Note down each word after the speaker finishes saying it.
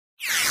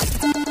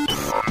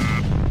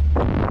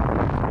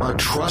a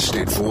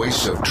trusted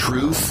voice of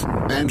truth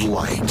and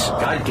light.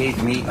 God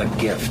gave me a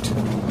gift.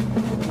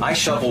 I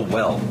shovel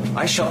well.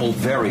 I shovel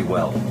very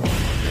well.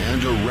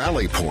 And a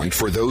rally point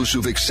for those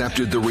who've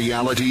accepted the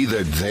reality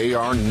that they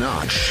are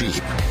not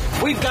sheep.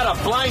 We've got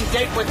a blind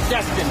date with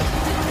destiny.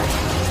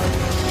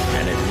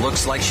 And it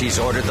looks like she's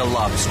ordered the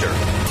lobster.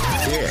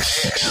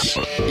 This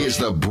is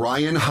the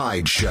Bryan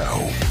Hyde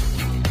Show.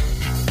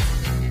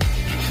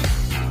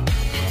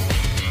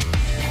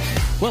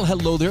 Well,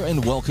 hello there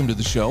and welcome to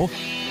the show.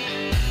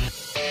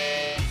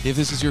 If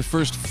this is your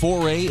first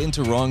foray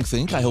into Wrong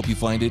Think, I hope you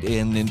find it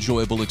an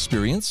enjoyable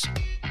experience.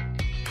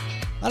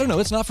 I don't know,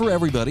 it's not for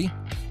everybody.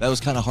 That was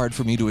kind of hard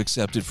for me to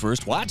accept at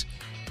first. What?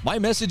 My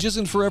message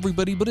isn't for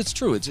everybody, but it's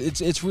true.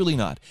 It's really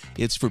not.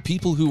 It's for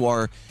people who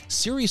are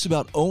serious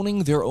about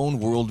owning their own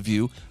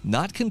worldview,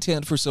 not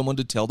content for someone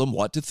to tell them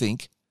what to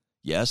think.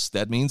 Yes,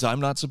 that means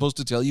I'm not supposed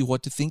to tell you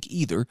what to think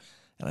either.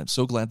 And I'm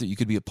so glad that you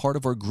could be a part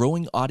of our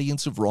growing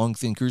audience of wrong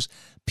thinkers,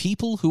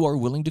 people who are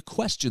willing to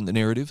question the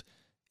narrative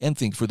and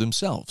think for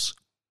themselves.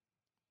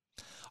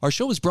 Our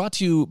show is brought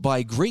to you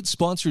by great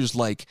sponsors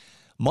like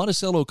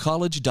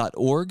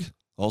MonticelloCollege.org,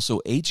 also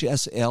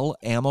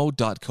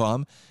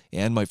HSLammo.com,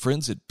 and my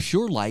friends at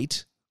Pure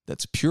Light,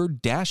 that's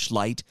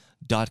pure-light.com.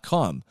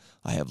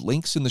 I have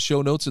links in the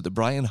show notes at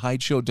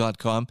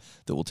thebryanhydeshow.com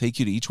that will take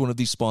you to each one of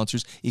these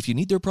sponsors. If you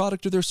need their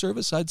product or their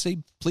service, I'd say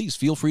please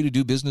feel free to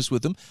do business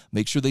with them.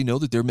 Make sure they know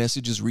that their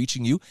message is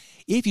reaching you.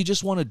 If you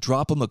just want to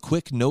drop them a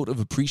quick note of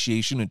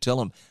appreciation and tell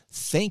them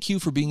thank you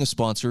for being a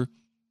sponsor,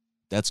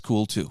 that's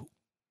cool too.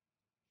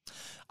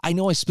 I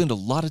know I spend a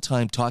lot of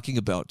time talking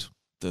about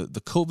the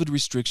COVID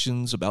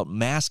restrictions, about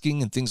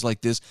masking and things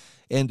like this,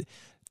 and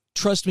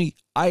trust me,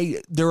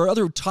 there are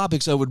other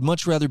topics I would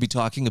much rather be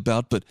talking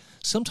about, but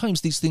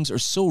sometimes these things are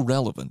so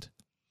relevant.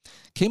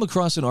 Came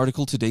across an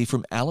article today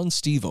from Alan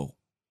Stevo,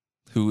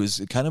 who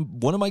is kind of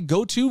one of my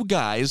go-to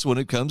guys when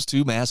it comes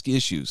to mask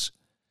issues.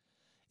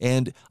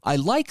 And I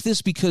like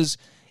this because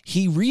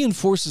he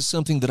reinforces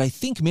something that I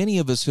think many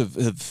of us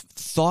have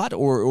thought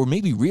or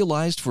maybe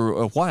realized for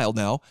a while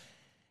now,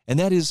 and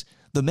that is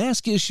the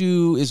mask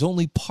issue is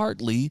only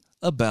partly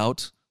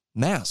about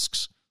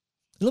masks.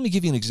 Let me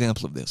give you an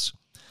example of this.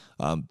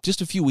 Just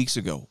a few weeks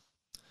ago,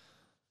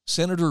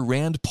 Senator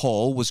Rand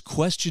Paul was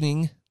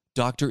questioning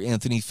Dr.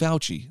 Anthony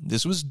Fauci.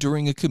 This was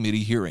during a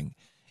committee hearing,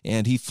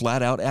 and he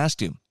flat out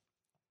asked him,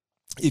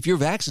 if you're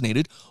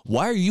vaccinated,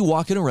 why are you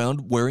walking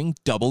around wearing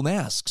double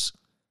masks?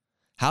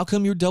 How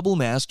come you're double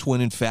masked when,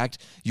 in fact,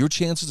 your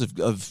chances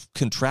of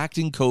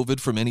contracting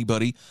COVID from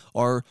anybody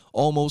are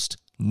almost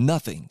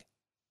nothing?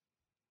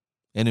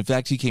 And in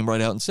fact, he came right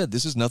out and said,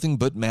 this is nothing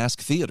but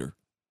mask theater.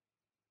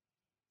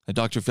 And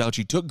Dr.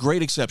 Fauci took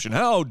great exception.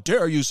 How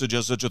dare you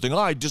suggest such a thing?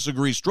 I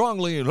disagree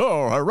strongly. And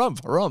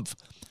harumph, harumph.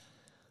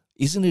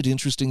 Isn't it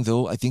interesting,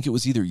 though? I think it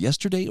was either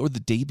yesterday or the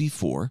day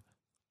before.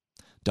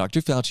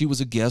 Dr. Fauci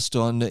was a guest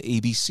on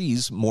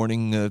ABC's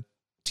morning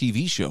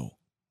TV show.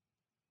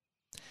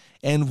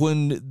 And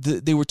when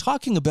they were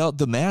talking about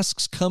the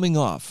masks coming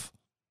off,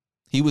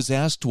 he was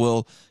asked,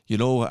 well,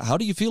 how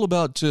do you feel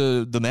about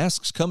the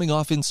masks coming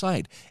off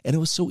inside? And it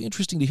was so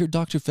interesting to hear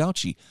Dr.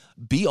 Fauci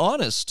be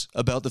honest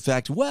about the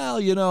fact, well,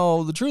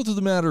 the truth of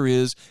the matter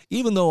is,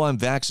 even though I'm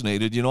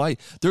vaccinated,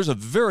 there's a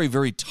very,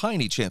 very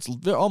tiny chance,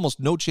 almost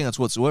no chance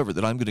whatsoever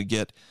that I'm going to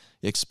get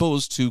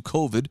exposed to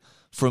COVID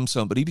from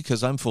somebody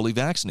because I'm fully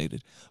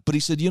vaccinated. But he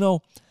said,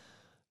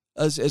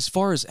 as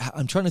far as,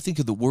 I'm trying to think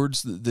of the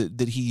words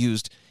that he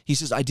used, he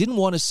says, I didn't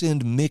want to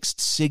send mixed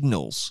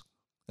signals.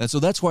 And so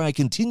that's why I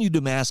continued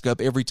to mask up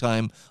every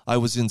time I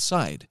was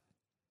inside.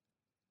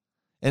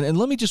 And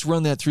let me just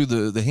run that through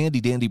the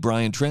handy-dandy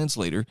Bryan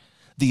translator.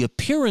 The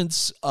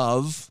appearance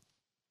of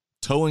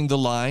towing the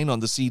line on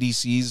the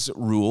CDC's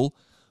rule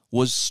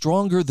was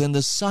stronger than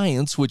the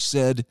science, which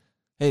said,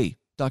 hey,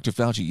 Dr.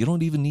 Fauci, you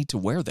don't even need to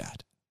wear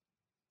that.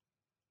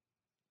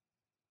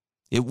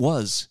 It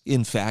was,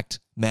 in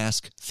fact,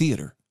 mask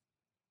theater.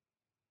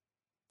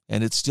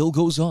 And it still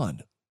goes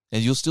on.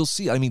 And you'll still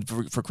see,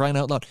 for crying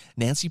out loud,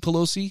 Nancy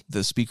Pelosi,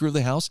 the Speaker of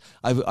the House,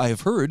 I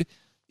have heard,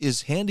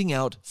 is handing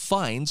out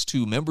fines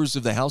to members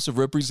of the House of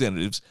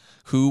Representatives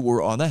who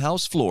were on the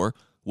House floor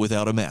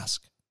without a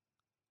mask.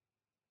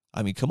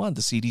 Come on,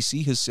 the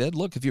CDC has said,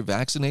 look, if you're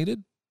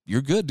vaccinated,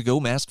 you're good to go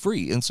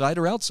mask-free, inside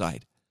or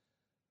outside.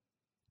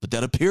 But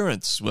that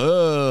appearance,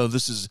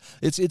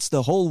 it's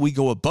the whole, we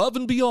go above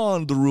and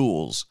beyond the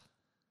rules.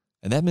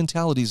 And that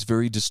mentality is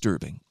very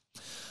disturbing.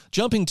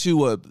 Jumping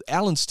to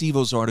Alan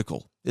Stevo's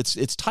article.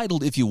 It's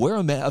titled, If You Wear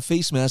a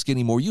Face Mask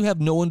Anymore, You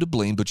Have No One to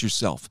Blame But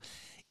Yourself.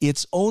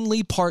 It's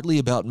only partly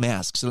about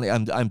masks.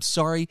 And I'm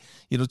sorry,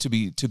 to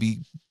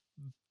be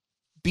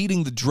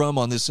beating the drum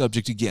on this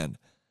subject again.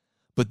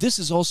 But this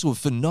is also a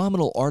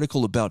phenomenal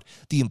article about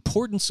the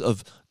importance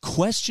of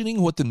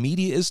questioning what the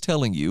media is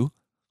telling you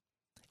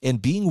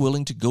and being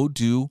willing to go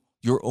do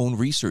your own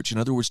research. In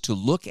other words, to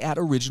look at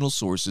original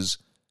sources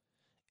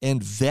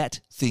and vet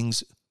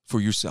things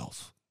for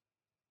yourself.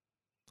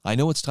 I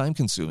know it's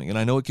time-consuming, and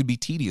I know it can be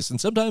tedious, and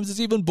sometimes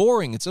it's even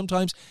boring, and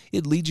sometimes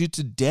it leads you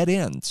to dead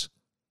ends.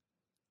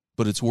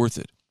 But it's worth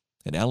it.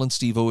 And Alan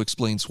Stevo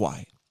explains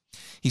why.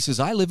 He says,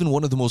 I live in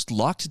one of the most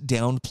locked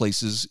down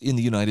places in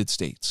the United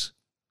States.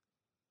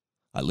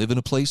 I live in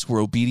a place where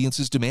obedience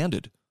is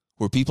demanded,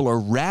 where people are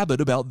rabid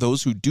about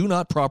those who do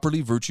not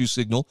properly virtue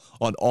signal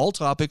on all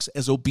topics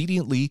as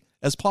obediently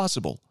as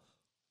possible,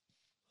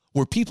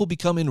 where people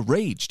become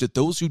enraged at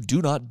those who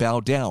do not bow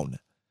down.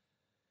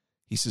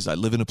 He says, I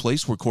live in a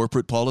place where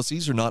corporate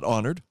policies are not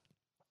honored,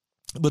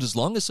 but as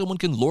long as someone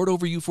can lord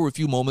over you for a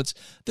few moments,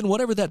 then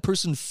whatever that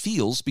person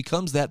feels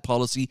becomes that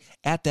policy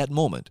at that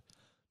moment,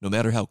 no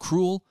matter how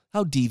cruel,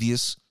 how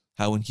devious,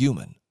 how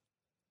inhuman.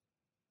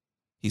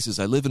 He says,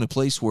 I live in a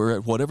place where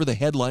whatever the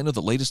headline of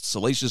the latest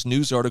salacious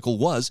news article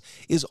was,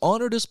 is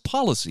honored as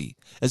policy,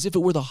 as if it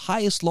were the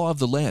highest law of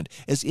the land,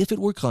 as if it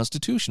were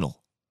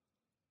constitutional.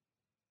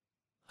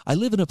 I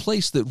live in a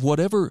place that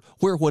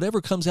where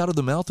whatever comes out of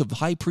the mouth of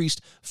High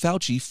Priest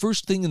Fauci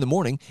first thing in the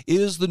morning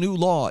is the new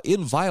law,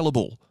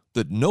 inviolable,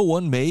 that no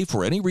one may,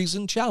 for any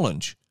reason,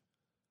 challenge.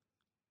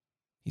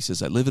 He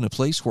says, I live in a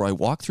place where I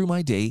walk through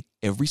my day,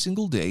 every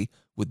single day,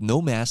 with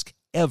no mask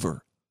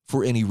ever,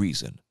 for any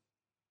reason.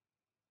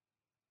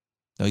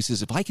 Now he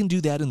says, if I can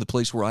do that in the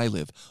place where I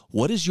live,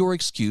 what is your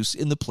excuse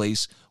in the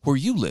place where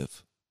you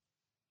live?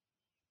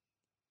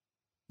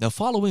 Now,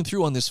 following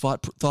through on this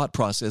thought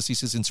process, he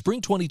says, in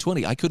spring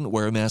 2020, I couldn't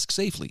wear a mask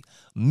safely.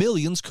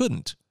 Millions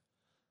couldn't.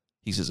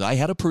 He says, I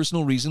had a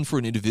personal reason for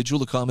an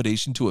individual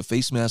accommodation to a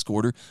face mask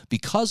order.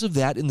 Because of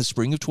that, in the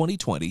spring of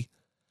 2020,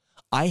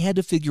 I had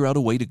to figure out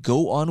a way to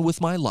go on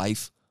with my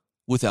life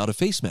without a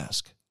face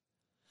mask.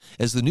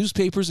 As the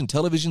newspapers and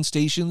television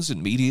stations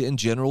and media in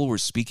general were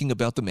speaking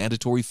about the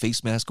mandatory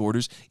face mask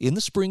orders in the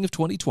spring of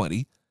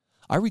 2020,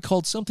 I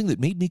recalled something that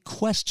made me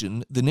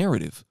question the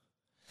narrative.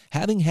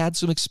 Having had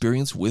some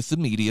experience with the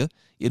media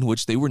in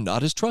which they were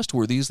not as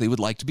trustworthy as they would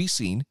like to be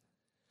seen,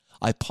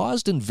 I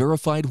paused and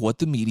verified what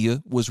the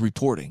media was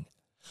reporting.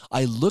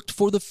 I looked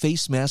for the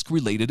face mask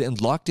related and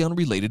lockdown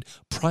related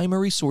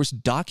primary source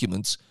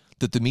documents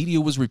that the media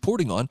was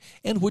reporting on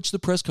and which the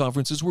press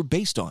conferences were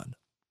based on.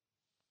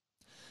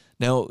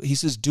 Now, he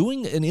says,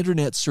 doing an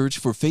internet search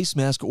for face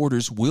mask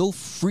orders will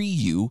free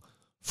you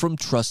from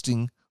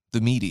trusting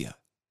the media.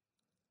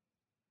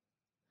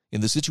 In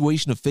the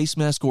situation of face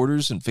mask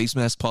orders and face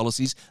mask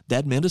policies,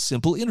 that meant a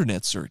simple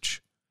internet search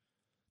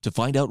to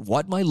find out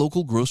what my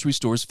local grocery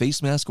store's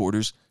face mask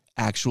orders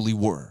actually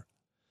were.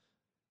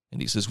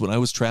 And he says, when I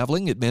was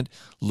traveling, it meant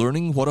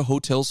learning what a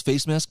hotel's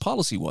face mask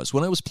policy was.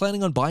 When I was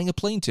planning on buying a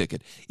plane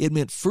ticket, it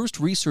meant first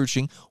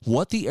researching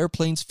what the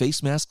airplane's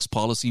face masks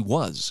policy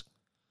was,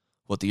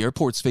 what the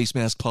airport's face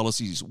mask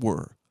policies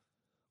were,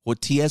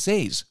 what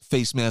TSA's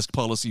face mask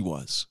policy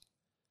was.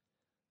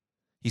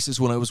 He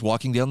says, when I was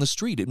walking down the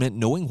street, it meant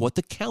knowing what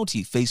the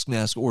county face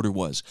mask order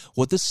was,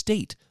 what the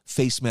state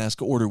face mask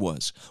order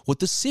was, what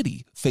the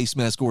city face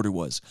mask order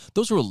was.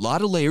 Those are a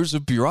lot of layers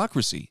of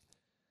bureaucracy.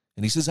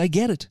 And he says, I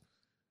get it.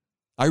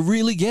 I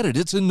really get it.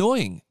 It's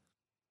annoying.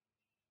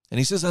 And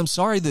he says, I'm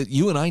sorry that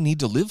you and I need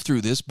to live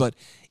through this, but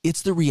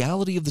it's the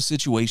reality of the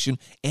situation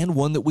and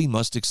one that we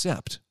must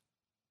accept.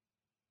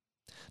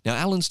 Now,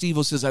 Alan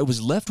Stevo says, I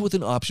was left with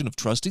an option of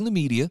trusting the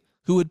media,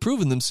 who had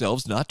proven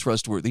themselves not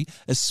trustworthy,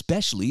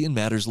 especially in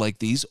matters like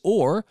these,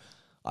 or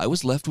I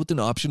was left with an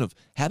option of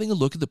having a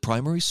look at the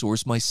primary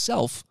source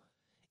myself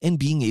and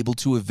being able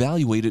to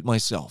evaluate it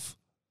myself.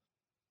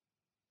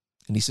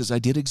 And he says, I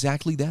did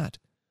exactly that.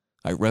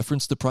 I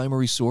referenced the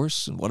primary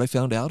source, and what I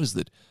found out is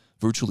that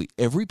virtually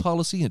every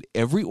policy and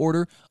every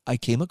order I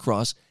came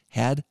across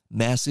had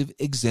massive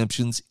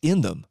exemptions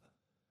in them.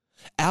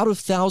 Out of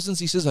thousands,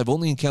 he says, I've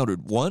only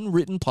encountered one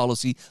written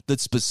policy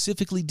that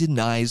specifically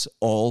denies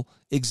all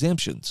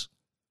exemptions.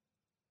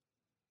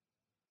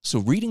 So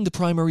reading the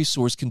primary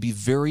source can be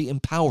very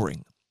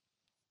empowering.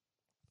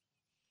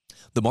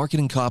 The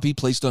marketing copy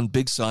placed on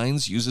big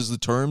signs uses the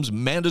terms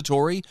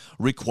mandatory,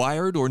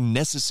 required, or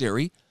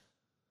necessary.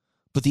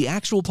 But the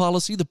actual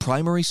policy, the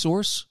primary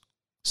source,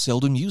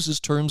 seldom uses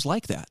terms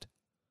like that.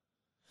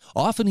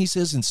 Often, he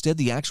says, instead,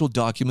 the actual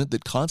document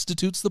that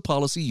constitutes the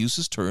policy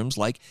uses terms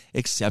like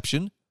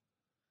exception.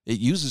 It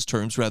uses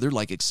terms, rather,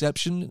 like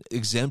exception,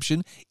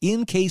 exemption,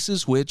 in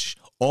cases which,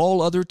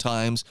 all other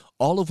times,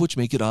 all of which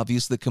make it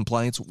obvious that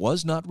compliance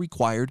was not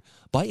required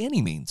by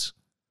any means.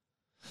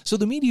 So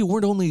the media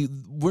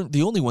weren't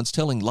the only ones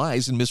telling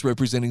lies and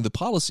misrepresenting the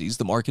policies.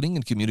 The marketing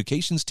and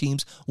communications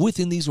teams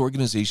within these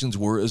organizations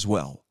were as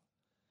well.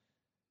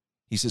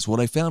 He says, what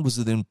I found was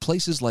that in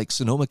places like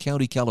Sonoma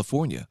County,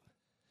 California,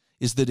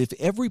 is that if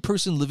every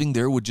person living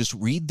there would just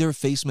read their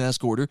face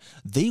mask order,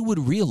 they would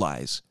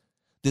realize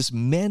this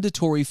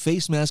mandatory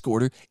face mask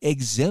order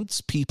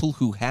exempts people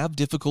who have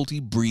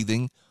difficulty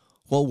breathing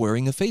while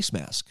wearing a face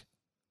mask.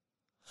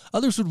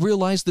 Others would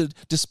realize that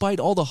despite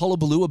all the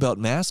hullabaloo about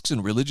masks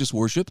and religious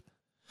worship,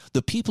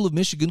 the people of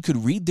Michigan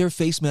could read their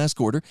face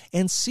mask order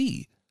and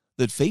see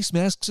that face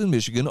masks in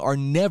Michigan are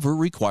never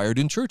required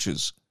in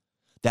churches.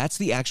 That's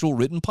the actual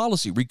written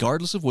policy,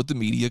 regardless of what the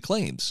media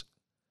claims.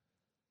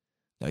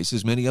 Now, he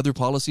says many other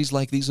policies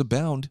like these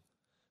abound.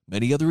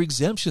 Many other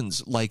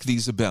exemptions like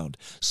these abound.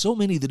 So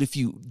many that if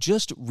you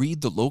just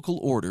read the local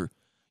order,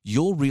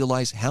 you'll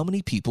realize how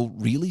many people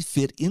really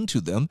fit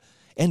into them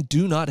and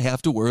do not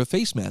have to wear a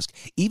face mask.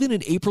 Even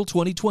in April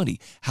 2020,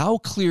 how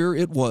clear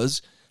it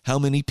was how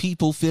many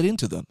people fit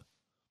into them.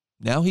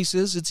 Now he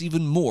says it's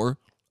even more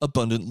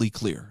abundantly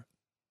clear.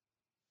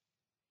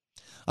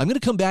 I'm going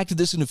to come back to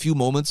this in a few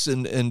moments,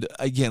 and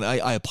again,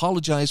 I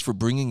apologize for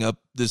bringing up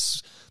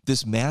this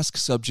mask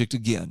subject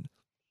again.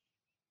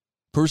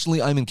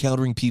 Personally, I'm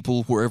encountering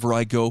people wherever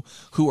I go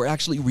who are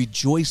actually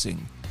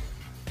rejoicing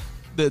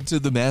that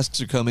the masks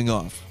are coming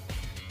off.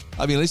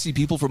 I mean, I see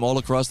people from all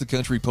across the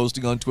country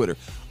posting on Twitter,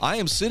 I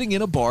am sitting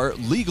in a bar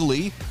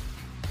legally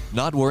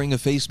not wearing a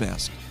face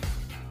mask.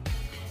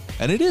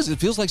 And it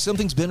feels like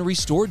something's been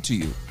restored to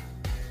you.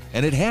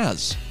 And it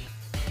has.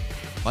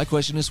 My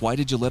question is, why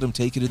did you let him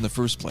take it in the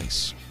first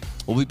place?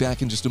 We'll be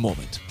back in just a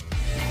moment.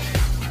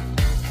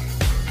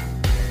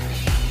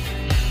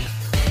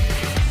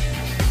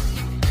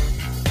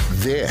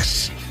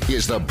 This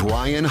is the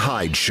Bryan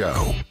Hyde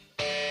Show.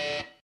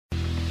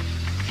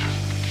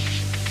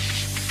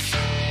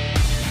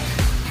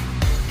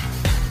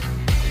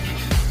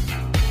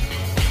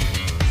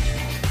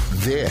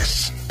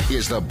 This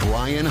is the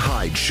Bryan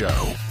Hyde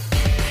Show.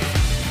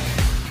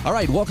 All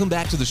right, welcome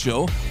back to the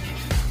show.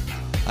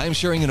 I am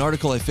sharing an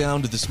article I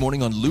found this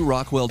morning on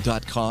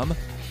LouRockwell.com.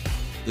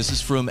 This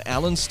is from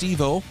Alan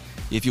Stevo.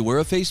 If you wear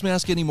a face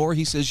mask anymore,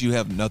 he says you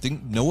have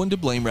no one to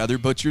blame,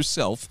 but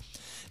yourself.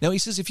 Now, he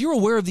says if you're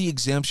aware of the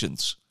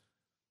exemptions,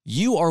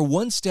 you are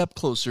one step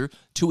closer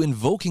to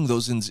invoking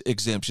those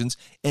exemptions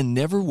and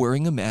never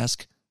wearing a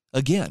mask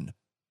again.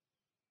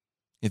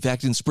 In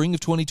fact, in spring of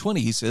 2020,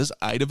 he says,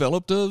 I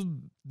developed a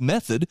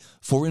method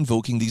for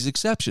invoking these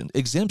exemptions.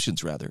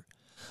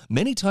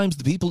 Many times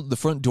the people at the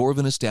front door of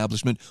an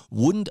establishment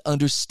wouldn't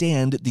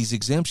understand these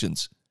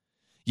exemptions.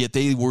 Yet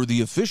they were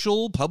the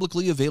official,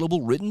 publicly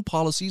available written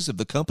policies of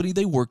the company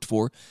they worked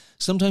for.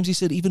 Sometimes he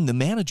said even the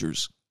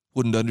managers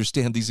wouldn't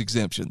understand these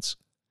exemptions.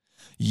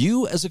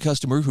 You, as a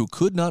customer who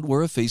could not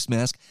wear a face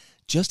mask,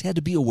 just had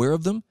to be aware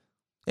of them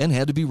and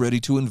had to be ready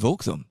to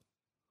invoke them.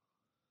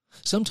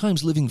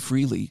 Sometimes living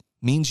freely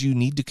means you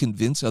need to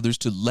convince others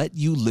to let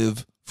you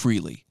live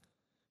freely.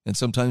 And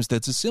sometimes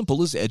that's as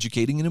simple as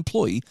educating an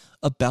employee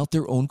about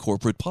their own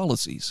corporate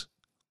policies.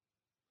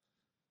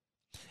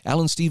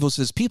 Alan Stevo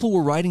says, people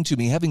were writing to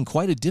me having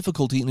quite a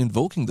difficulty in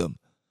invoking them.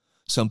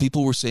 Some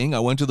people were saying I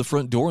went to the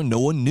front door and no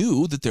one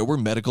knew that there were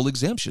medical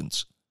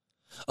exemptions.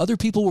 Other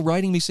people were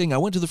writing me saying I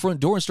went to the front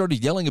door and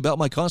started yelling about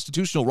my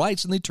constitutional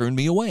rights and they turned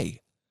me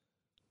away.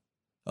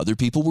 Other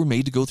people were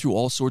made to go through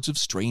all sorts of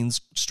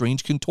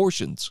strange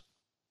contortions.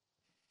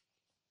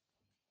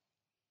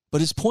 But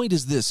his point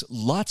is this,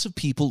 lots of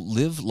people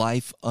live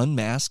life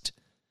unmasked,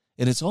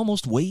 and it's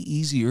almost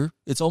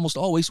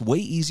always way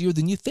easier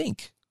than you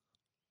think.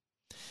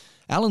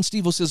 Alan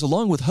Stevo says,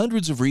 along with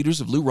hundreds of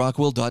readers of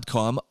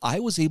LouRockwell.com, I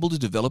was able to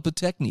develop a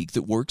technique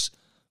that works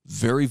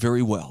very,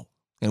 very well,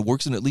 and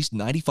works in at least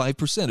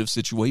 95% of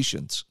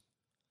situations.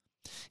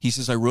 He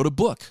says, I wrote a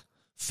book,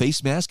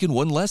 Face Mask in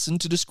One Lesson,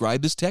 to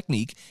describe this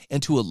technique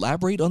and to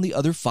elaborate on the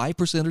other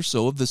 5% or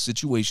so of the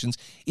situations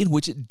in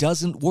which it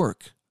doesn't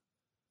work.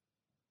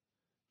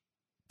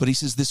 But he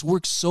says this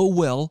works so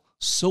well,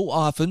 so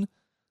often,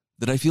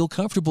 that I feel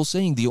comfortable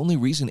saying the only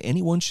reason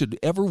anyone should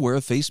ever wear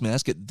a face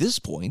mask at this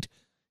point,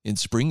 in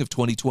spring of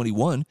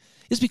 2021,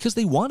 is because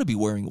they want to be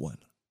wearing one.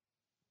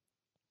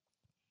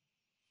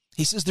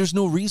 He says there's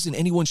no reason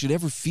anyone should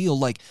ever feel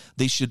like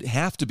they should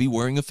have to be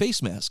wearing a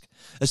face mask,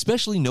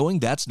 especially knowing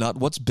that's not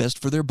what's best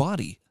for their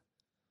body.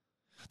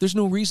 There's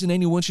no reason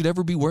anyone should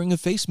ever be wearing a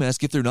face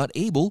mask if they're not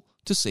able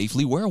to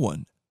safely wear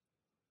one.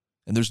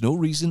 And there's no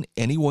reason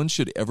anyone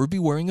should ever be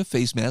wearing a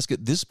face mask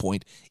at this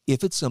point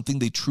if it's something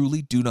they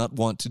truly do not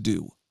want to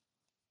do.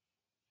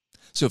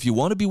 So if you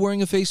want to be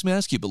wearing a face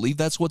mask, you believe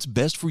that's what's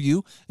best for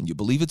you, and you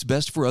believe it's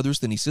best for others,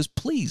 then he says,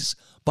 please,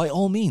 by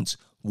all means,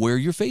 wear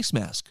your face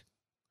mask.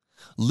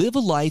 Live a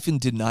life in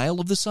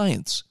denial of the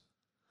science.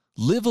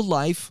 Live a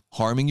life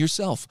harming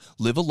yourself.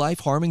 Live a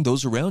life harming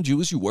those around you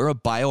as you wear a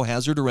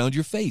biohazard around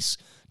your face,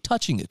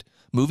 touching it,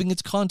 moving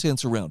its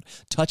contents around,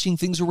 touching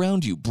things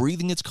around you,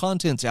 breathing its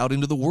contents out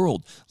into the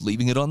world,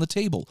 leaving it on the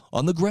table,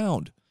 on the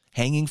ground,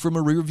 hanging from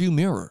a rearview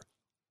mirror.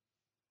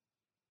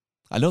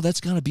 I know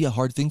that's going to be a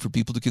hard thing for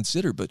people to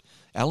consider, but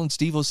Alan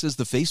Stevo says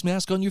the face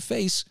mask on your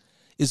face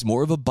is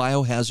more of a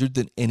biohazard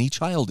than any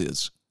child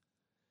is.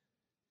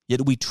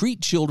 Yet we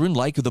treat children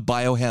like the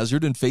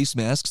biohazard and face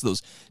masks,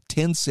 those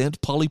 10-cent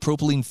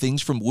polypropylene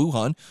things from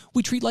Wuhan,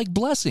 we treat like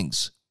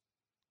blessings.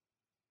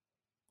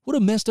 What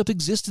a messed up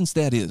existence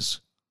that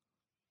is.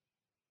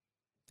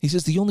 He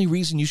says the only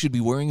reason you should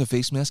be wearing a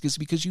face mask is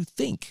because you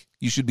think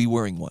you should be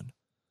wearing one.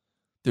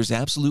 There's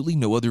absolutely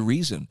no other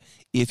reason.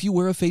 If you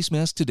wear a face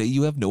mask today,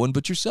 you have no one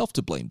but yourself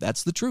to blame.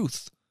 That's the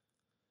truth.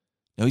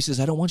 Now he says,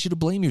 I don't want you to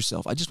blame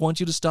yourself. I just want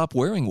you to stop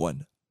wearing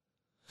one.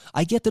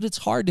 I get that it's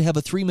hard to have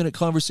a 3-minute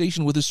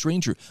conversation with a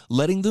stranger,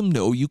 letting them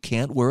know you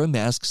can't wear a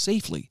mask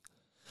safely.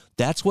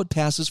 That's what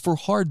passes for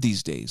hard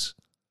these days.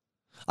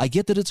 I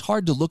get that it's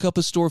hard to look up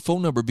a store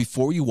phone number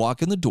before you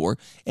walk in the door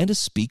and to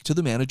speak to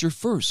the manager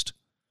first.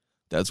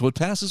 That's what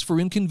passes for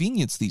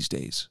inconvenience these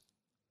days.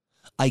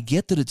 I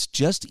get that it's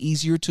just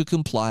easier to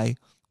comply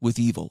with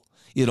evil.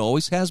 It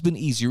always has been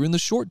easier in the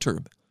short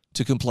term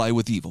to comply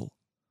with evil.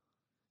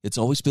 It's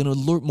always been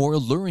more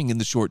alluring in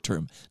the short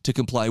term to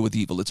comply with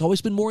evil. It's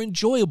always been more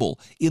enjoyable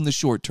in the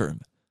short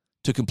term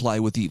to comply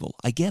with evil.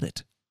 I get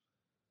it.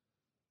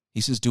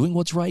 He says doing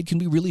what's right can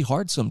be really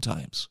hard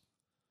sometimes.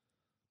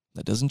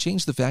 That doesn't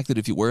change the fact that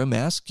if you wear a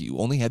mask, you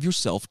only have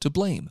yourself to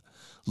blame.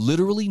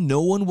 Literally,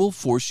 no one will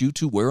force you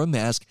to wear a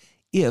mask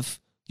if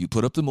you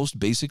put up the most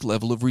basic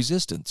level of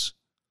resistance.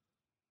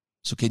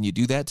 So can you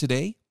do that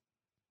today?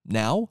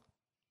 Now?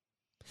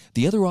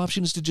 The other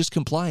option is to just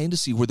comply and to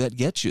see where that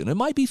gets you. And it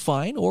might be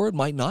fine or it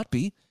might not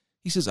be.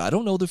 He says, I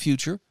don't know the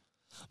future.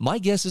 My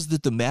guess is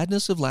that the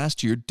madness of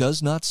last year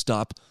does not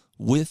stop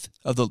does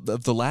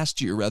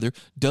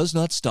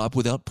not stop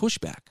without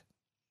pushback.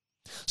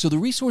 So the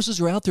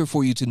resources are out there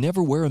for you to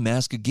never wear a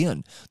mask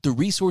again. The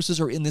resources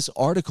are in this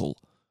article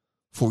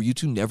for you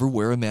to never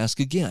wear a mask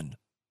again.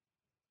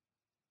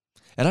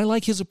 And I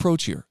like his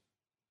approach here.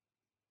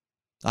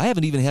 I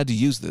haven't even had to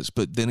use this,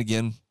 but then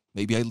again,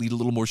 maybe I lead a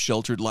little more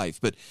sheltered life.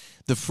 But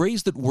the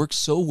phrase that works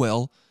so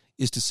well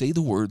is to say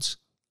the words,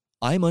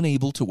 I'm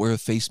unable to wear a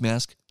face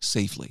mask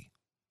safely.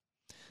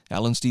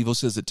 Alan Stevo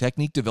says the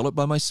technique developed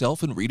by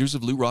myself and readers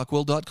of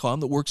LouRockwell.com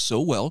that works so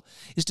well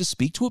is to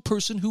speak to a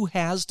person who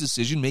has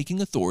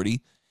decision-making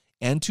authority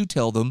and to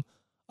tell them,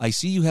 I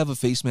see you have a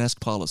face mask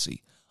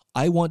policy.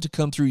 I want to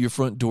come through your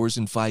front doors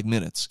in 5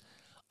 minutes.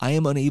 I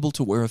am unable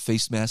to wear a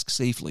face mask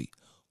safely.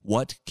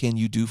 What can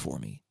you do for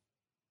me?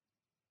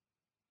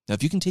 Now,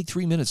 if you can take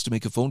 3 minutes to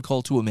make a phone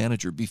call to a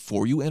manager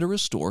before you enter a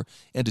store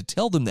and to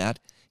tell them that,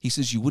 he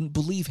says you wouldn't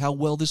believe how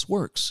well this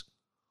works.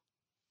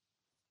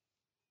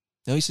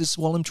 Now, he says,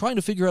 well, I'm trying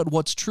to figure out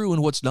what's true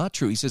and what's not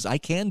true. He says, I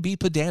can be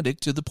pedantic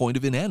to the point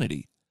of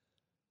inanity.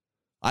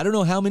 I don't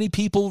know how many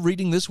people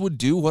reading this would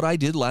do what I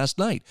did last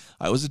night.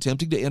 I was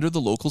attempting to enter the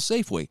local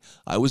Safeway.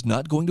 I was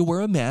not going to wear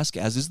a mask,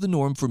 as is the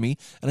norm for me,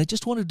 and I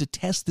just wanted to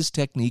test this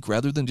technique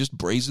rather than just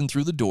brazen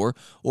through the door,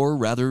 or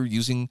rather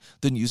using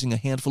a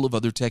handful of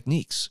other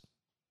techniques.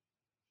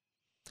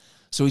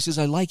 So he says,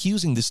 I like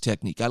using this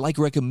technique. I like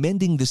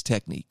recommending this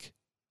technique.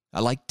 I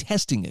like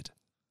testing it.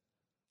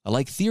 I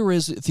like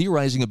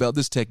theorizing about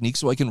this technique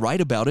so I can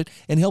write about it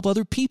and help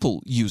other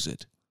people use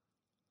it.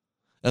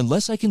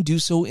 Unless I can do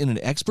so in an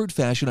expert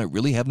fashion, I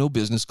really have no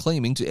business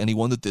claiming to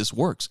anyone that this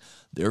works.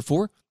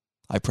 Therefore,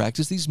 I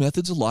practice these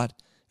methods a lot,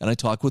 and I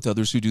talk with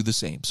others who do the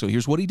same. So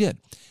here's what he did.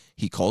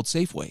 He called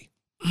Safeway.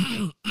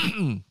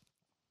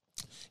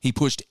 He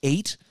pushed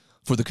 8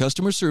 for the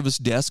customer service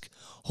desk.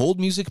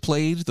 Hold music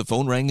played. The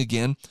phone rang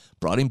again.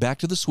 Brought him back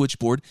to the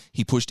switchboard.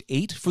 He pushed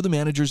 8 for the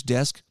manager's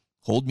desk.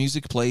 Hold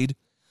music played.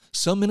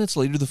 Some minutes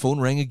later, the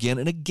phone rang again,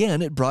 and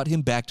again it brought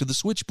him back to the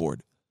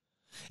switchboard.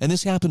 And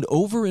this happened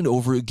over and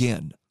over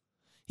again.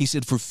 He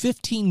said, for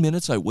 15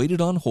 minutes, I waited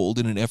on hold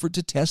in an effort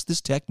to test this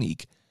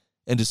technique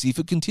and to see if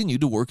it continued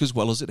to work as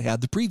well as it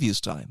had the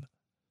previous time.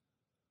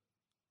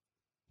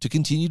 To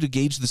continue to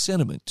gauge the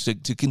sentiment,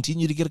 to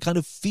continue to get a kind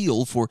of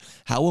feel for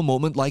how a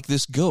moment like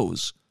this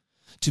goes.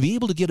 To be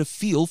able to get a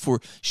feel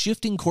for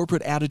shifting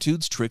corporate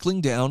attitudes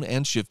trickling down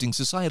and shifting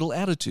societal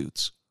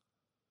attitudes.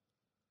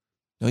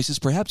 Now, he says,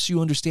 perhaps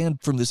you understand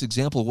from this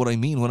example what I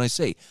mean when I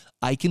say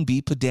I can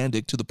be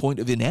pedantic to the point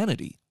of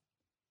inanity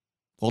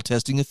while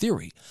testing a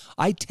theory.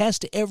 I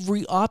test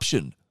every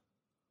option.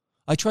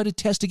 I try to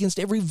test against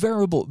every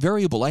variable.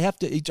 I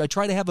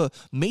try to have a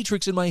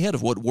matrix in my head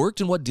of what worked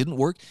and what didn't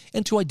work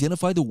and to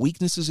identify the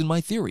weaknesses in my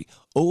theory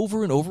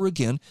over and over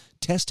again,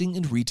 testing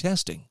and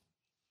retesting.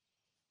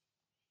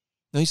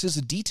 Now, he says,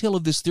 a detail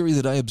of this theory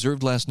that I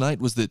observed last night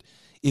was that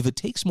if it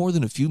takes more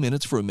than a few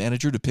minutes for a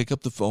manager to pick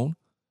up the phone,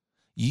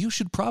 you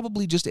should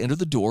probably just enter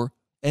the door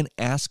and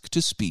ask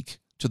to speak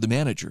to the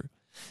manager.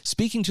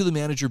 Speaking to the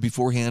manager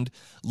beforehand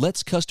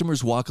lets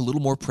customers walk a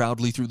little more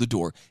proudly through the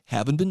door,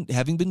 having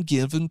been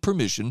given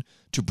permission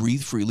to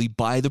breathe freely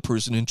by the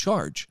person in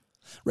charge,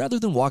 rather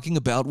than walking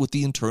about with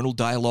the internal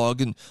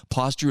dialogue and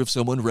posture of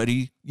someone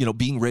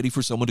being ready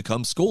for someone to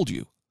come scold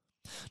you.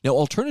 Now,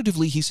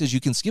 alternatively, he says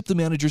you can skip the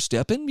manager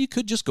step and you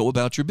could just go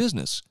about your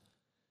business.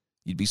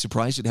 You'd be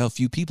surprised at how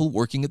few people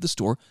working at the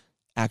store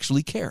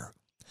actually care.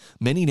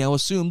 Many now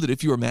assume that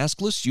if you are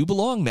maskless, you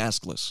belong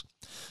maskless.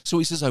 So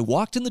he says, I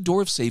walked in the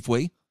door of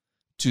Safeway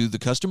to the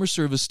customer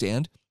service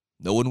stand.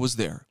 No one was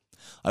there.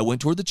 I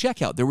went toward the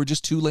checkout. There were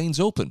just 2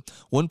 lanes open.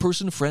 One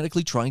person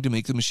frantically trying to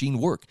make the machine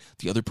work.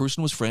 The other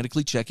person was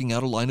frantically checking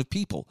out a line of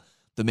people.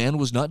 The man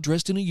was not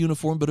dressed in a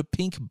uniform, but a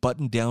pink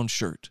button-down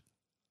shirt.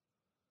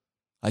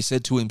 I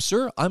said to him,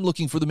 Sir, I'm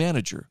looking for the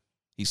manager.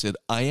 He said,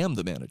 I am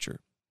the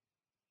manager.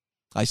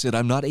 I said,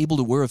 I'm not able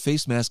to wear a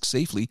face mask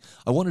safely.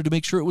 I wanted to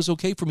make sure it was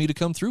okay for me to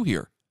come through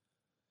here.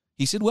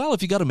 He said, well,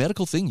 if you got a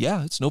medical thing,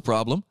 yeah, it's no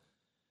problem.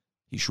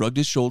 He shrugged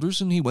his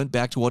shoulders and he went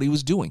back to what he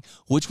was doing,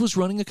 which was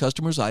running a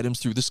customer's items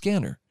through the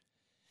scanner.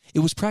 It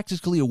was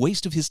practically a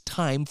waste of his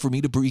time for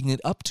me to bring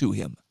it up to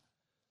him.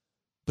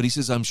 But he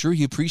says, I'm sure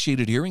he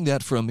appreciated hearing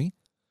that from me.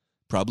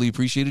 Probably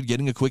appreciated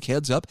getting a quick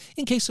heads up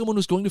in case someone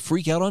was going to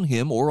freak out on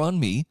him or on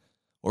me.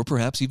 or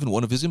perhaps even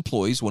one of his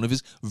employees, one of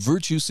his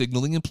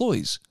virtue-signaling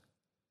employees.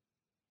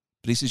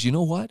 But he says, you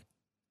know what?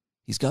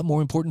 He's got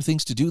more important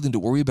things to do than to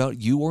worry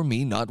about you or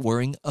me not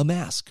wearing a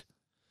mask.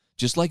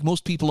 Just like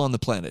most people on the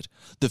planet,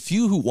 the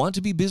few who want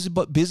to be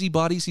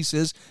busybodies, he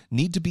says,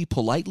 need to be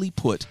politely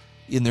put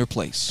in their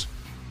place.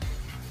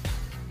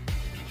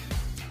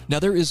 Now,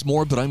 there is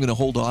more, but I'm going to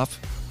hold off.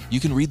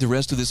 You can read the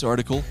rest of this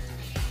article.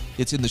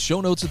 It's in the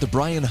show notes at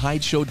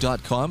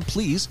thebryanhydeshow.com.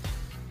 Please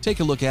take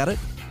a look at it.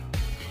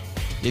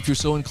 If you're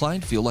so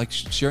inclined, feel like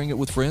sharing it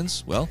with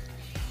friends, well,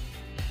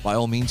 by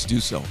all means do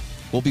so.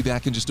 We'll be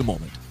back in just a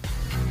moment.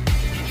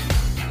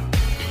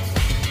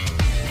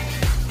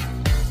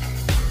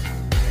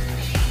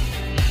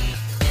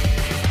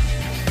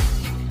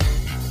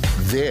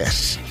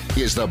 This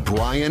is the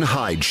Bryan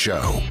Hyde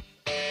Show.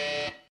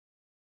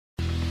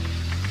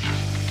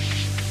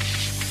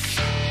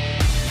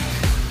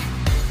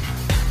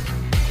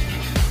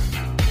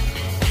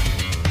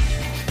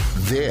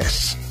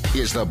 This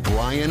is the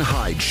Bryan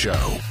Hyde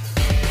Show.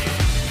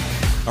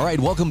 All right,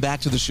 welcome back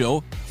to the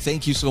show.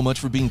 Thank you so much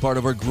for being part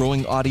of our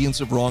growing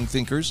audience of wrong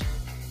thinkers.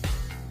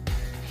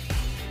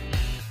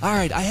 All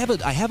right, I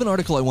have an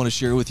article I want to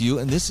share with you,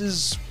 and this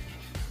is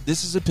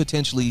a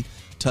potentially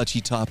touchy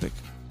topic.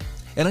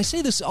 And I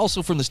say this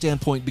also from the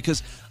standpoint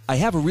because I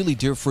have a really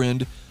dear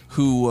friend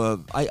who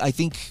I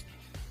think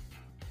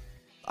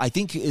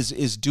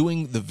is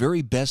doing the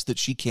very best that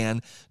she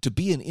can to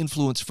be an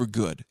influence for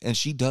good, and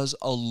she does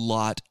a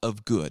lot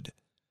of good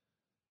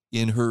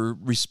in her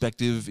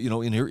respective,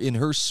 in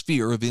her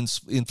sphere of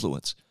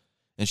influence,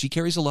 and she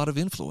carries a lot of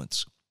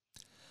influence.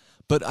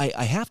 But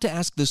I have to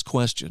ask this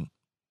question,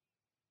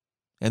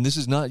 and this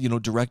is not,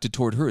 directed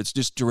toward her. It's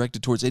just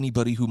directed towards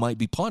anybody who might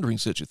be pondering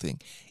such a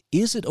thing.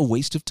 Is it a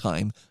waste of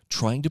time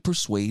trying to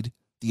persuade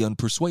the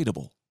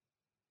unpersuadable?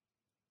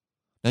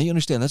 Now, you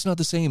understand, that's not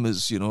the same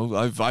as,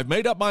 I've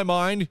made up my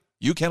mind.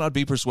 You cannot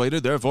be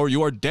persuaded, therefore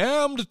you are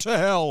damned to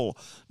hell.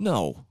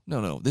 No.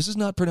 This is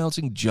not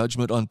pronouncing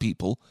judgment on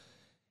people.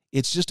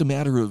 It's just a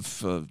matter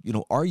of,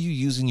 are you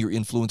using your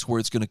influence where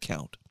it's going to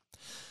count?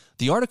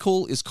 The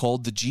article is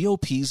called The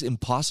GOP's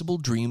Impossible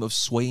Dream of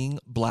Swaying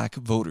Black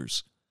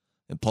Voters.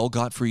 And Paul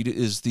Gottfried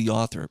is the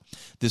author.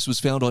 This was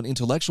found on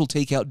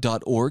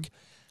intellectualtakeout.org.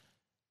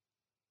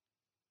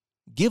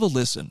 Give a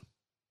listen.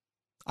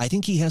 I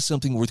think he has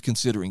something worth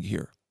considering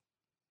here.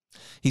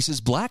 He says,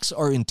 blacks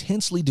are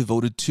intensely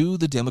devoted to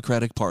the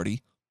Democratic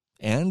Party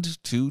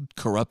and to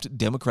corrupt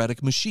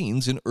Democratic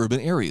machines in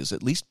urban areas,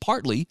 at least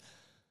partly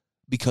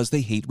because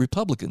they hate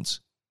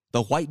Republicans,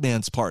 the white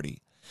man's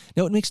party.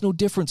 Now, it makes no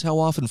difference how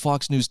often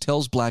Fox News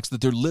tells blacks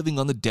that they're living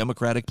on the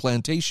Democratic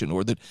plantation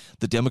or that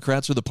the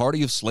Democrats are the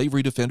party of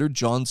slavery defender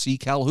John C.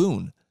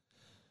 Calhoun.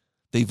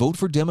 They vote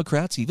for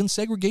Democrats, even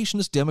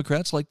segregationist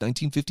Democrats like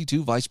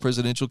 1952 vice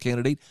presidential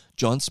candidate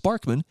John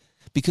Sparkman,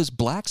 because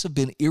blacks have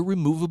been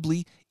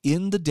irremovably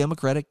in the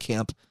Democratic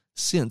camp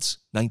since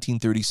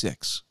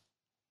 1936.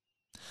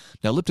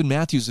 Now, Lipton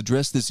Matthews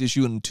addressed this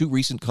issue in 2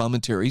 recent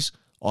commentaries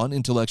on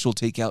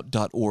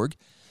intellectualtakeout.org,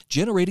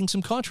 generating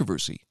some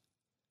controversy.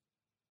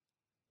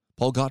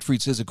 Paul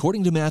Gottfried says,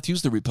 according to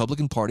Matthews, the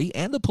Republican Party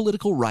and the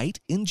political right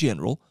in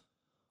general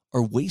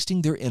are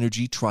wasting their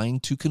energy trying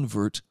to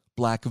convert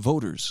black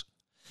voters.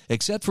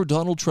 Except for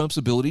Donald Trump's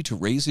ability to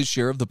raise his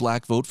share of the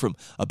black vote from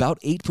about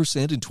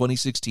 8% in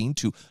 2016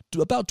 to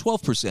about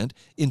 12%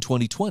 in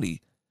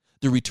 2020,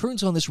 the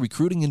returns on this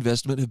recruiting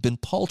investment have been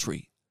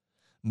paltry,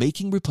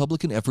 making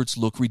Republican efforts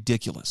look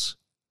ridiculous.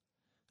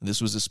 And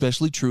this was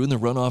especially true in the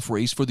runoff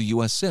race for the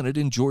U.S. Senate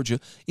in Georgia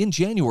in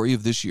January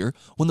of this year,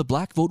 when the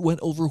black vote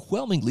went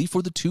overwhelmingly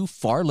for the 2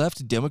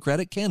 far-left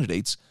Democratic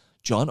candidates,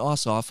 Jon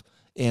Ossoff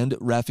and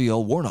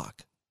Raphael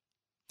Warnock.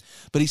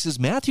 But he says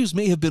Matthews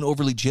may have been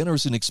overly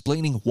generous in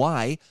explaining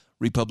why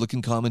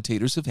Republican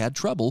commentators have had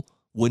trouble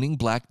winning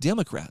black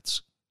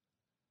Democrats.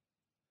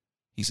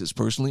 He says,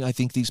 personally, I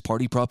think these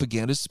party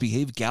propagandists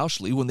behave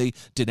gauchely when they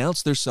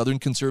denounce their Southern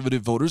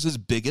conservative voters as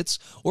bigots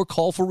or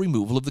call for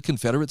removal of the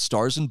Confederate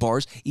stars and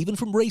bars, even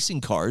from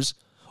racing cars,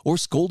 or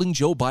scolding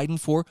Joe Biden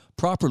for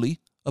properly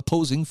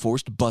opposing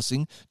forced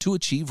busing to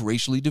achieve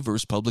racially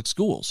diverse public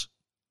schools.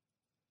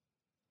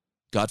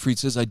 Gottfried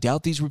says, I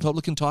doubt these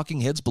Republican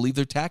talking heads believe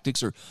their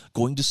tactics are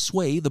going to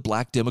sway the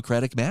black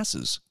Democratic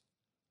masses.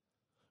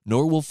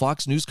 Nor will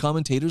Fox News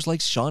commentators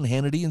like Sean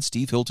Hannity and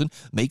Steve Hilton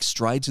make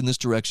strides in this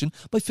direction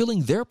by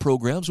filling their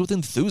programs with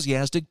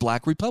enthusiastic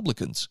black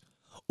Republicans,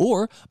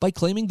 or by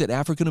claiming that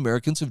African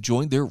Americans have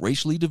joined their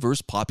racially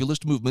diverse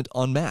populist movement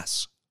en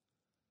masse.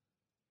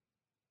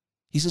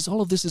 He says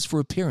all of this is for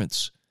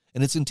appearance,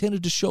 and it's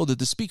intended to show that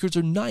the speakers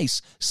are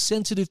nice,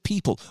 sensitive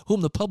people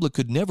whom the public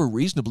could never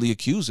reasonably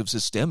accuse of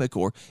systemic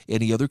or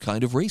any other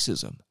kind of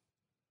racism.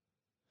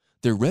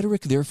 Their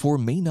rhetoric, therefore,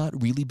 may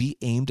not really be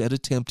aimed at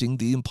attempting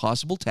the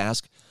impossible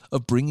task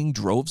of bringing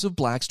droves of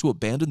blacks to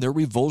abandon their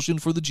revulsion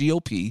for the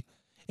GOP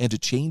and to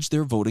change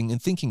their voting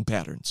and thinking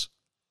patterns.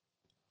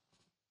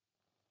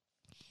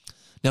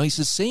 Now, he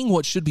says saying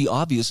what should be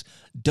obvious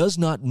does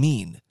not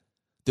mean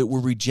that we're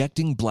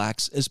rejecting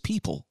blacks as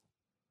people.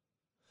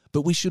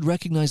 but we should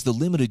recognize the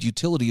limited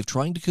utility of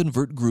trying to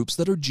convert groups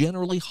that are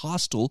generally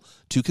hostile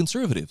to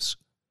conservatives.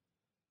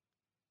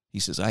 He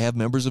says, I have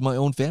members of my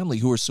own family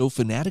who are so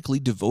fanatically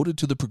devoted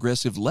to the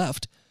progressive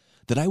left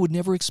that I would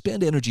never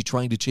expend energy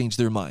trying to change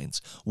their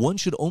minds. One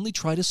should only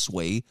try to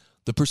sway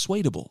the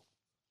persuadable.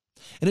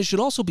 And it should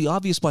also be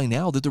obvious by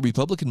now that the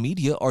Republican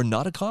media are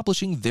not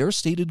accomplishing their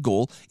stated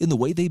goal in the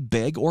way they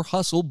beg or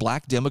hustle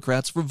black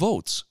Democrats for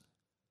votes.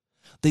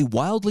 They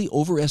wildly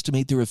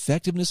overestimate their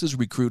effectiveness as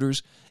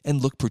recruiters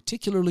and look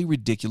particularly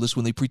ridiculous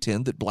when they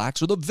pretend that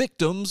blacks are the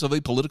victims of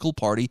a political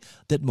party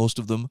that most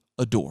of them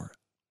adore.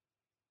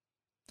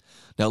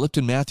 Now,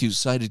 Lipton Matthews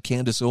cited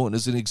Candace Owen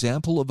as an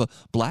example of a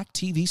black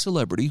TV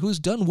celebrity who has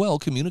done well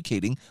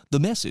communicating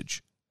the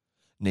message,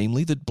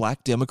 namely that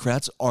black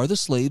Democrats are the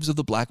slaves of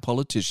the black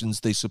politicians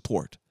they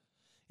support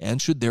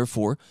and should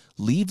therefore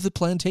leave the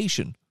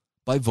plantation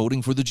by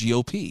voting for the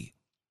GOP.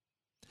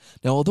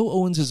 Now, although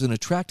Owens is an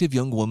attractive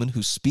young woman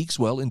who speaks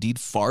well, indeed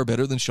far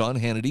better than Sean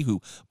Hannity,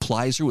 who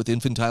plies her with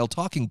infantile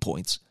talking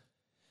points,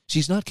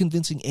 she's not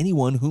convincing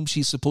anyone whom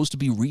she's supposed to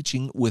be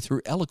reaching with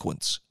her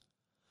eloquence.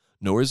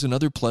 Nor is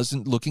another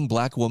pleasant-looking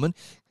black woman,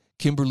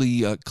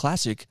 Kimberly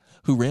Classic,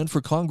 who ran for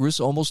Congress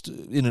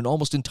in an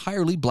almost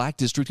entirely black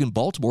district in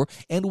Baltimore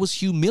and was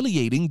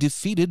humiliating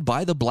defeated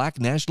by the black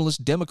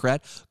nationalist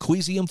Democrat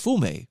Kwesi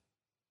Mfume.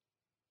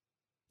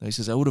 Now he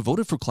says, I would have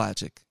voted for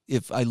Classic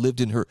if I lived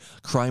in her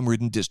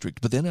crime-ridden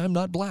district, but then I'm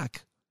not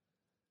black.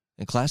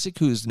 And Classic,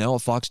 who is now a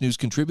Fox News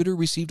contributor,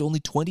 received only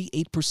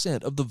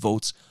 28% of the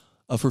votes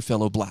of her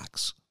fellow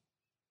blacks.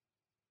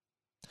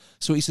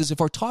 So he says, if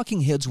our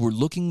talking heads were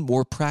looking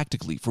more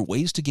practically for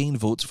ways to gain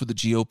votes for the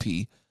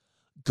GOP,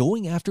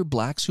 going after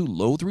blacks who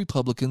loathe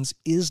Republicans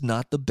is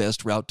not the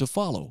best route to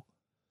follow.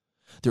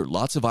 There are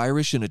lots of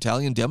Irish and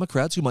Italian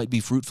Democrats who might be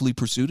fruitfully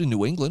pursued in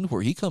New England,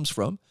 where he comes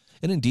from,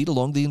 and indeed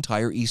along the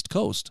entire East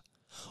Coast.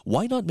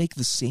 Why not make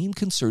the same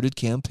concerted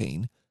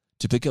campaign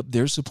to pick up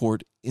their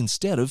support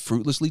instead of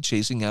fruitlessly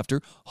chasing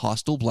after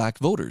hostile black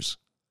voters?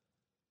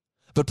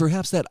 But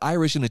perhaps that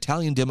Irish and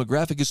Italian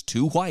demographic is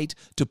too white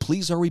to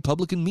please our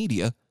Republican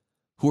media,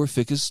 who are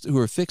fixed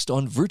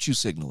on virtue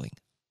signaling.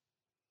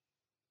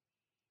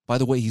 By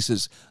the way, he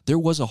says, there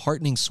was a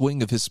heartening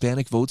swing of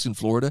Hispanic votes in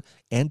Florida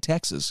and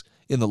Texas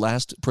in the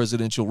last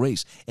presidential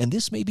race, and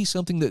this may be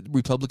something that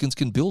Republicans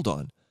can build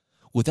on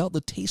without the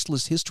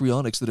tasteless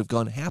histrionics that have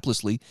gone into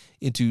haplessly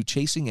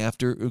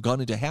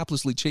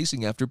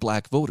chasing after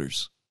black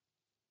voters.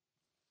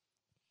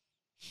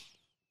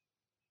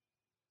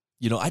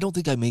 You know, I don't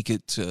think I make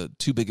it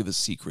too big of a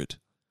secret,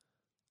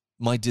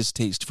 my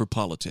distaste for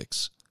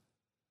politics.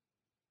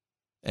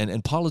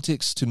 And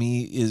politics, to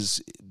me,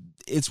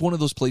 it's one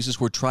of those places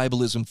where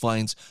tribalism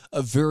finds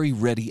a very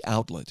ready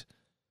outlet.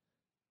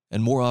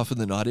 And more often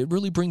than not, it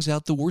really brings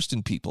out the worst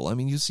in people. I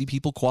mean, you see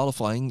people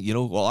qualifying,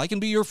 well, I can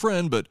be your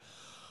friend, but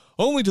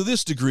only to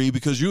this degree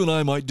because you and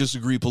I might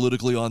disagree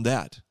politically on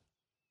that.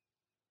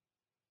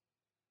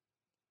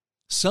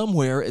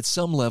 Somewhere, at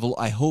some level,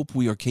 I hope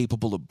we are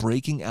capable of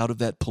breaking out of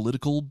that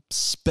political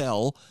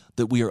spell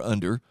that we are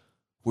under,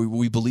 where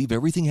we believe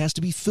everything has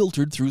to be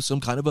filtered through some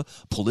kind of a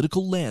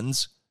political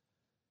lens,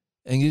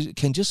 and you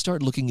can just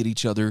start looking at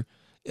each other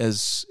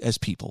as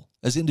people,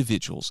 as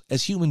individuals,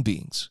 as human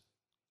beings.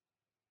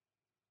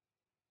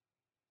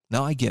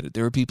 Now, I get it.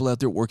 There are people out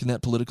there working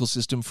that political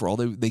system for all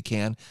they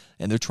can,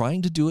 and they're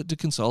trying to do it to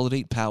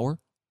consolidate power.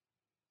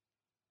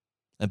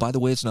 And by the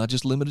way, it's not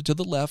just limited to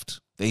the left.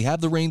 They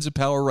have the reins of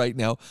power right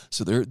now,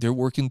 so they're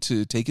working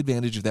to take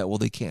advantage of that while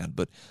they can.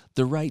 But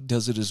the right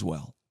does it as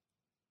well.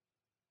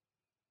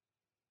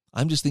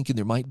 I'm just thinking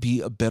there might be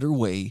a better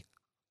way,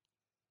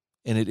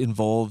 and it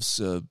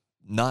involves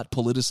not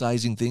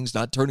politicizing things,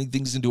 not turning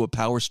things into a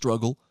power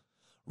struggle,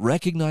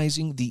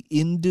 recognizing the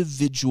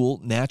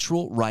individual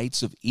natural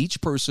rights of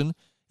each person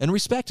and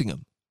respecting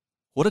them.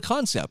 What a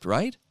concept,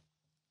 right?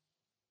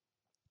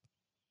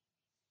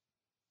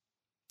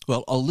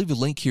 Well, I'll leave a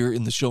link here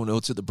in the show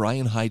notes at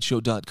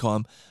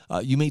thebryanhydeshow.com.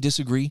 You may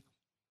disagree,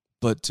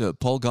 but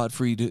Paul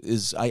Gottfried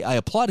I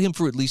applaud him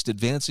for at least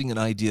advancing an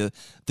idea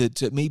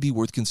that may be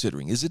worth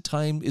considering. Is it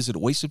a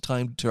waste of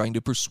time trying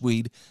to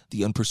persuade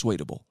the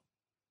unpersuadable?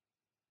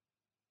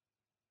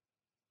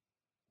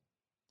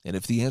 And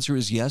if the answer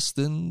is yes,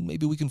 then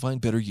maybe we can find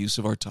better use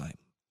of our time.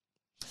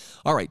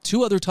 All right,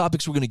 two other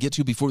topics we're going to get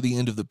to before the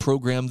end of the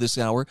program this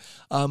hour.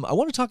 I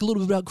want to talk a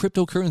little bit about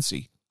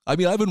cryptocurrency. I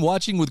mean, I've been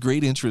watching with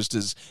great interest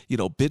as,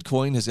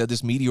 Bitcoin has had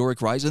this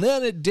meteoric rise, and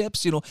then it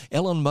dips.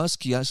 Elon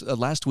Musk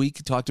last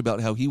week talked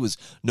about how he was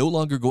no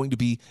longer going to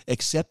be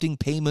accepting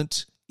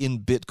payment in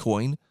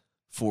Bitcoin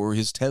for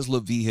his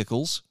Tesla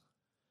vehicles.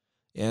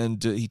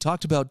 And he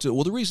talked about,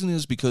 the reason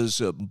is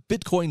because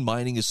Bitcoin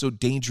mining is so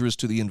dangerous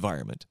to the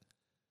environment.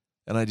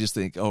 And I just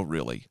think, oh,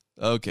 really?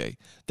 Okay.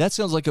 That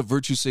sounds like a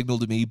virtue signal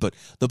to me, but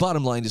the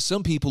bottom line is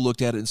some people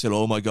looked at it and said,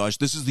 oh my gosh,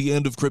 this is the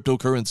end of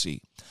cryptocurrency.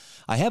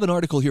 I have an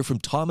article here from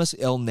Thomas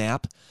L.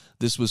 Knapp.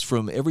 This was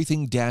from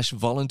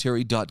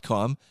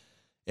everything-voluntary.com.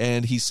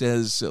 And he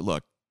says,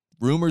 look,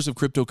 rumors of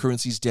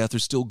cryptocurrency's death are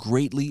still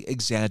greatly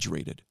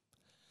exaggerated.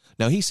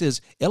 Now, he says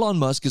Elon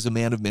Musk is a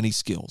man of many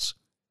skills.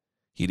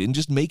 He didn't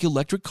just make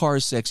electric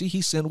cars sexy, he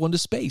sent one to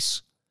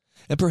space.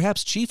 And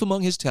perhaps chief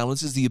among his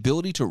talents is the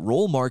ability to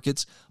roll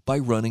markets by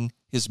running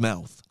his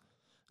mouth.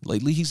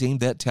 Lately, he's aimed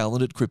that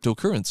talent at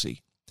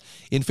cryptocurrency.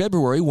 In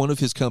February, one of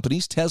his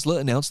companies, Tesla,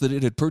 announced that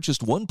it had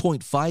purchased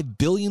 $1.5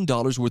 billion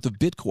worth of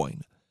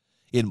Bitcoin.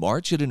 In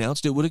March, it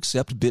announced it would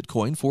accept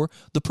Bitcoin for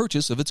the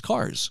purchase of its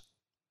cars.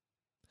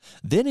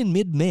 Then in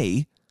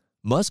mid-May,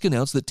 Musk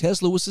announced that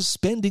Tesla was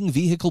suspending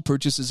vehicle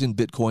purchases in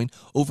Bitcoin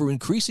over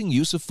increasing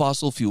use of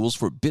fossil fuels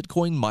for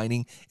Bitcoin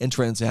mining and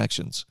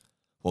transactions,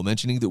 while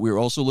mentioning that we are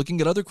also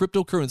looking at other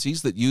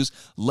cryptocurrencies that use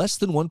less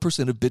than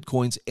 1% of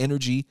Bitcoin's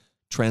energy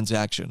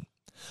transaction.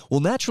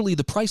 Well, naturally,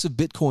 the price of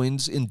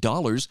Bitcoins in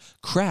dollars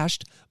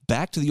crashed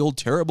back to the old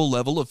terrible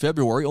level of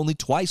February, only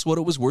twice what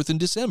it was worth in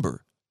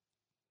December.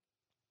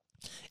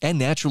 And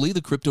naturally,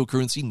 the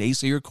cryptocurrency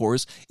naysayer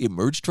chorus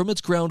emerged from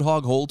its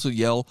groundhog hole to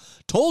yell,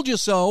 "Told you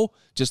so,"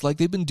 just like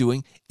they've been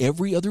doing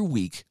every other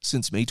week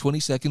since May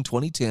 22nd,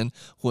 2010,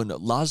 when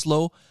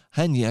Laszlo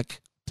Hanyek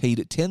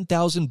paid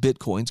 10,000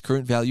 Bitcoins,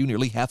 current value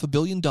nearly $500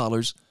 million,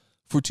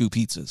 for 2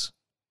 pizzas.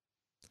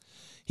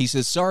 He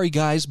says, sorry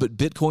guys, but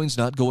Bitcoin's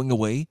not going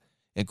away,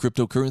 and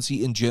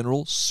cryptocurrency in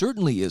general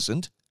certainly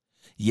isn't.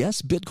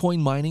 Yes,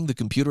 Bitcoin mining, the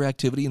computer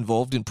activity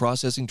involved in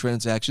processing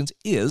transactions,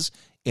 is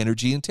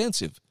energy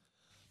intensive.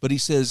 But he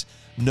says,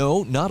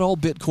 no, not all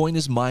Bitcoin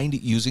is mined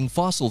using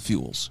fossil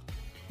fuels.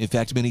 In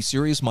fact, many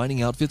serious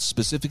mining outfits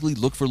specifically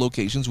look for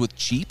locations with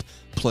cheap,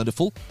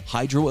 plentiful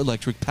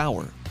hydroelectric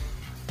power.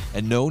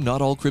 And no,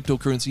 not all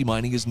cryptocurrency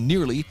mining is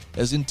nearly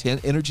as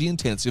energy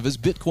intensive as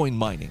Bitcoin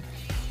mining.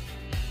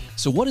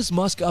 So what is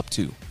Musk up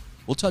to?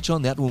 We'll touch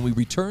on that when we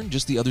return,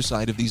 just the other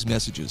side of these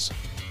messages.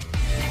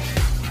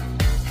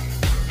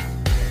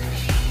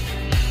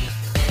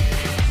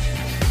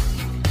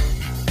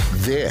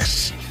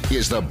 This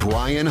is the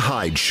Bryan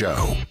Hyde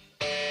Show.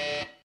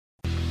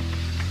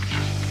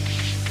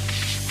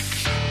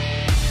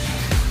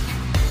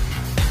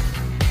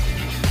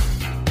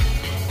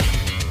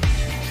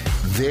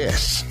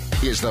 This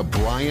is the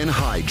Bryan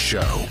Hyde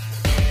Show.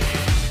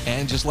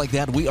 And just like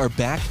that, we are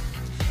back.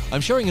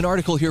 I'm sharing an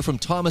article here from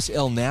Thomas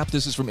L. Knapp.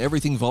 This is from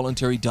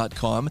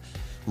everythingvoluntary.com.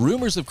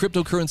 Rumors of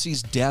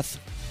cryptocurrency's death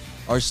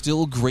are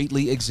still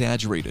greatly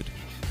exaggerated.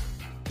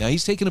 Now,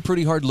 he's taking a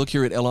pretty hard look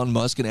here at Elon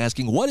Musk and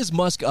asking, what is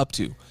Musk up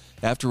to?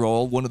 After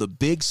all, one of the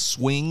big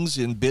swings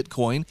in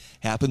Bitcoin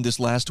happened this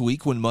last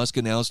week when Musk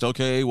announced,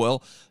 okay,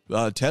 well,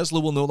 Tesla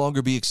will no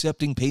longer be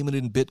accepting payment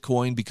in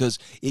Bitcoin because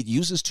it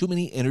uses too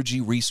many energy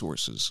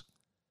resources.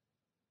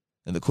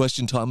 And the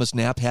question Thomas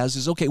Knapp has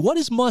is, okay, what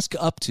is Musk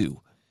up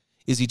to?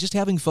 Is he just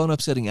having fun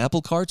upsetting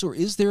apple carts, or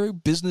is there a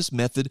business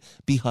method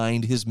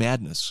behind his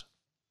madness?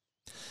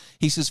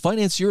 He says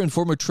financier and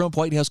former Trump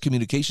White House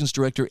communications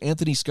director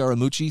Anthony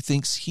Scaramucci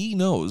thinks he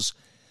knows.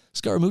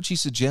 Scaramucci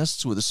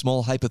suggests, with a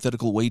small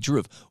hypothetical wager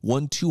of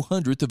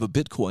 1/200th of a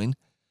Bitcoin,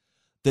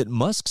 that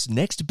Musk's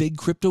next big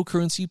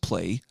cryptocurrency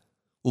play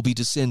will be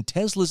to send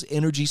Tesla's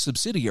energy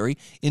subsidiary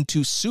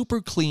into super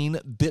clean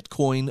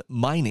Bitcoin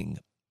mining.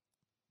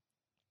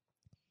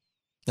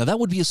 Now, that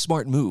would be a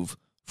smart move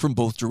from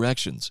both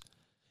directions.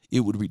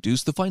 It would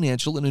reduce the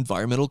financial and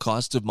environmental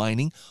costs of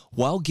mining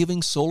while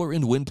giving solar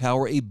and wind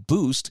power a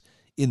boost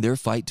in their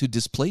fight to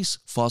displace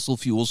fossil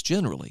fuels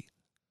generally.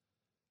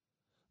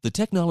 The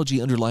technology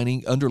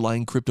underlying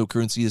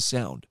cryptocurrency is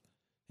sound,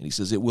 and he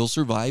says it will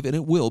survive and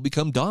it will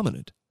become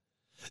dominant.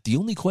 The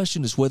only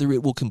question is whether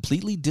it will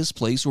completely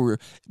displace or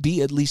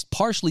be at least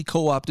partially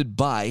co-opted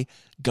by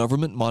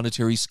government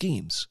monetary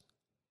schemes.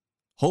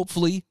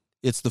 Hopefully,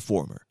 it's the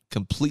former.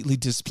 Completely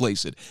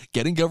displace it.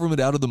 Getting government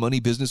out of the money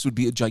business would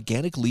be a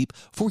gigantic leap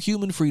for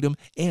human freedom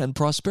and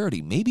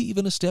prosperity, maybe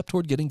even a step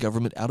toward getting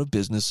government out of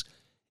business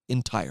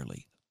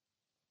entirely.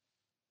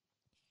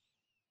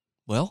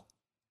 Well,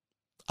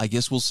 I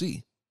guess we'll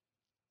see.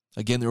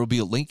 Again, there will be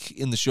a link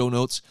in the show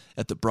notes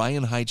at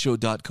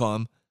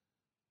thebryanhydeshow.com.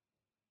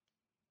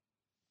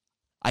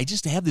 I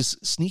just have this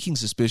sneaking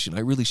suspicion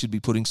I really should be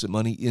putting some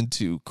money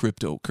into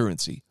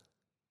cryptocurrency.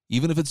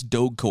 Even if it's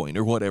Dogecoin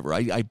or whatever,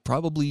 I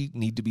probably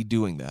need to be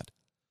doing that.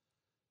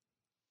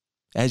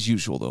 As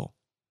usual, though,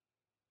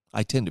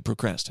 I tend to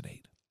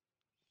procrastinate.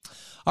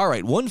 All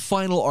right, one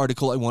final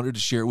article I wanted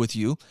to share with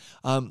you.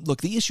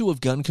 Look, the issue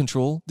of gun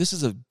control, this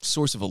is a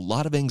source of a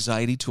lot of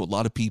anxiety to a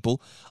lot of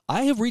people.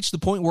 I have reached the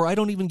point where I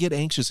don't even get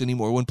anxious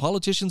anymore when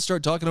politicians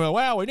start talking about,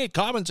 wow, we need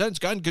common sense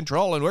gun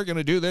control and we're going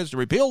to do this to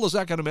repeal the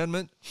Second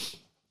Amendment.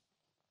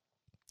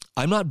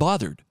 I'm not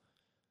bothered.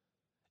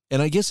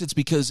 And I guess it's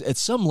because at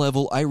some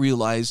level I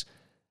realize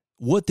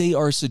what they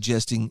are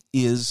suggesting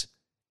is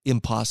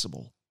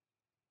impossible.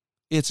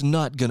 It's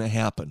not going to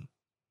happen.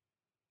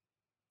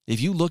 If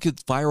you look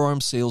at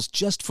firearms sales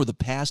just for the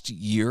past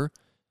year,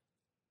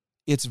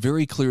 it's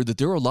very clear that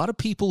there are a lot of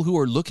people who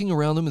are looking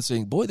around them and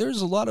saying, boy,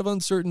 there's a lot of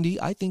uncertainty.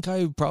 I think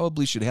I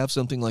probably should have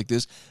something like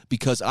this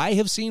because I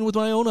have seen with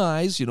my own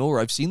eyes,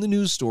 or I've seen the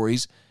news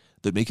stories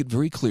that make it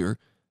very clear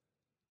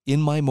in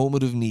my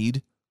moment of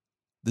need,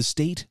 the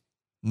state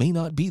may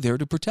not be there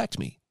to protect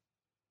me.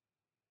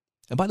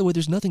 And by the way,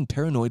 there's nothing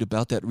paranoid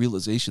about that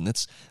realization.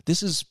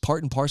 This is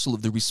part and parcel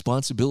of the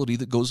responsibility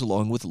that goes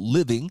along with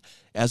living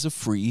as a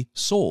free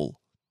soul.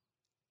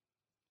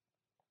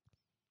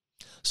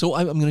 So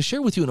I'm going to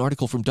share with you an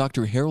article from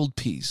Dr. Harold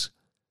Pease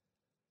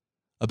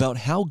about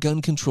how gun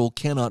control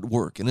cannot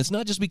work. And it's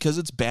not just because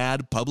it's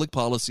bad public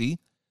policy,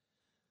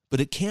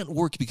 but it can't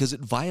work because it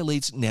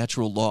violates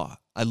natural law.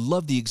 I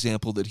love the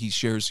example that he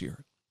shares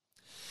here.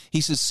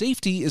 He says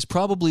safety is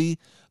probably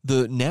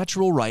the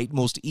natural right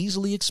most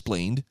easily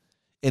explained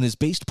and is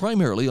based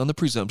primarily on the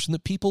presumption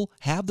that people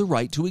have the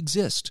right to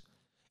exist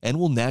and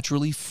will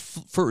naturally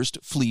first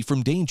flee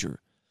from danger,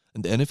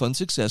 and then, if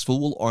unsuccessful,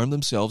 will arm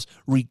themselves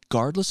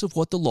regardless of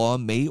what the law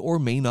may or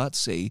may not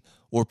say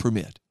or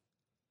permit.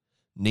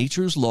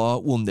 Nature's law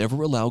will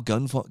never allow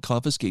gun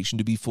confiscation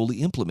to be fully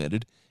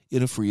implemented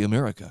in a free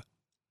America.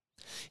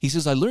 He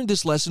says, I learned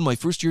this lesson my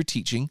first year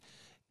teaching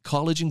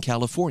college in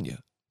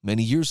California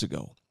many years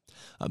ago.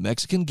 A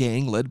Mexican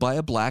gang led by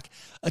a black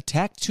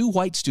attacked 2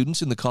 white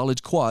students in the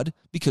college quad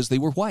because they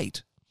were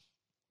white.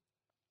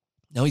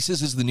 Now, he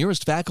says, as the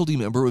nearest faculty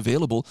member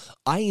available,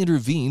 I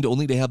intervened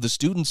only to have the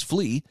students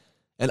flee,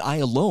 and I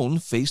alone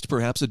faced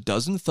perhaps a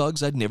dozen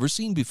thugs I'd never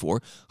seen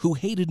before who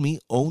hated me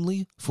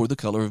only for the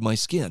color of my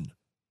skin.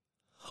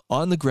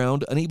 On the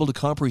ground, unable to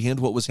comprehend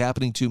what was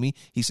happening to me,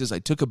 he says, I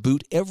took a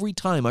boot every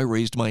time I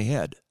raised my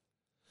head.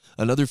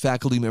 Another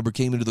faculty member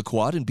came into the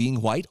quad and,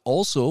 being white,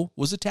 also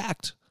was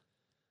attacked.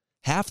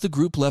 Half the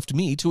group left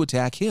me to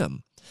attack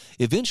him.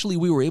 Eventually,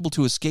 we were able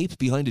to escape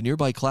behind a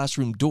nearby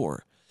classroom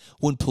door.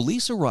 When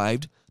police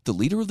arrived, the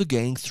leader of the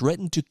gang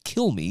threatened to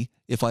kill me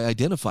if I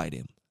identified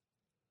him.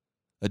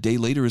 A day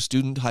later, a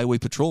student highway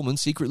patrolman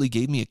secretly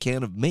gave me a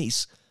can of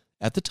mace,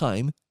 at the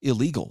time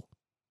illegal.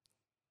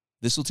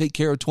 This will take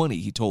care of 20,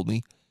 he told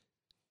me.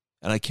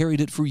 And I carried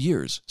it for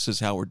years, says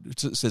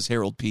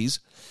Harold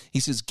Pease. He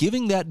says,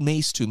 giving that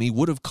mace to me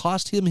would have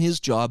cost him his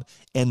job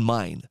and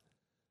mine.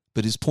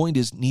 But his point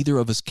is, neither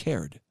of us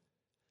cared.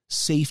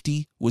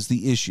 Safety was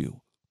the issue.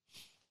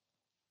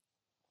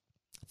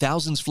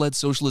 Thousands fled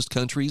socialist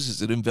countries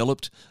as it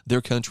enveloped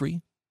their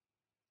country.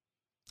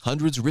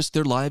 Hundreds risked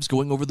their lives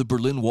going over the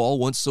Berlin Wall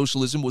once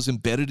socialism was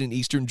embedded in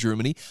Eastern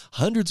Germany.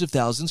 Hundreds of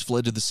thousands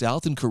fled to the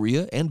South in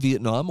Korea and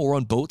Vietnam, or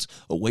on boats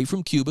away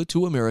from Cuba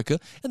to America,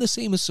 and the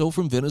same is so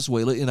from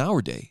Venezuela in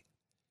our day.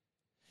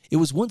 It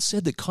was once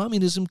said that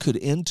communism could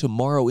end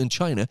tomorrow in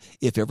China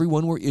if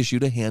everyone were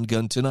issued a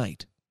handgun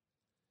tonight.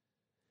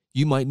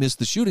 You might miss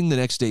the shooting the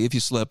next day if you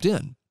slept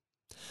in.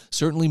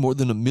 Certainly more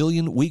than 1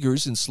 million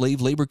Uyghurs in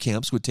slave labor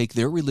camps would take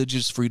their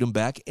religious freedom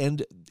back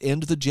and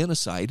end the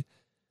genocide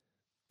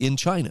in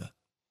China.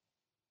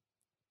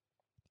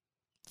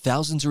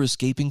 Thousands are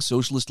escaping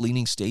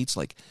socialist-leaning states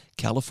like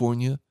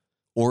California,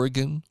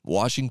 Oregon,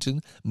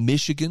 Washington,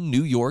 Michigan,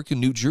 New York,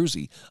 and New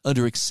Jersey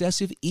under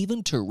excessive,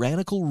 even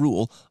tyrannical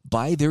rule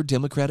by their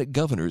Democratic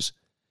governors,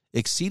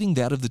 exceeding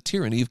that of the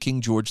tyranny of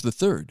King George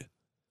III.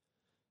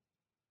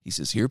 He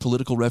says here,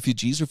 political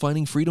refugees are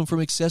finding freedom from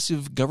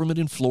excessive government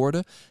in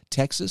Florida,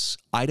 Texas,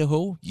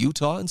 Idaho,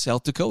 Utah, and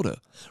South Dakota,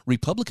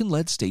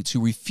 Republican-led states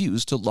who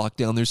refuse to lock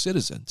down their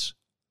citizens.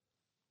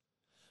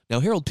 Now,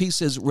 Harold Pease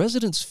says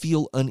residents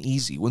feel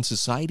uneasy when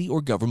society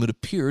or government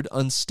appeared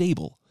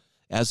unstable,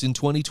 as in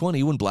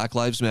 2020 when Black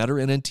Lives Matter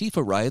and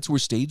Antifa riots were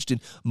staged in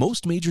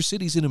most major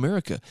cities in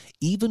America,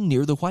 even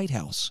near the White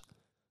House,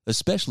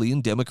 especially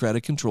in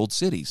Democratic-controlled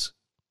cities.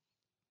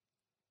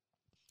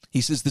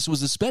 He says this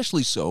was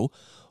especially so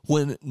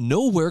when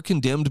nowhere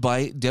condemned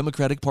by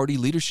Democratic Party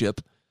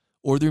leadership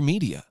or their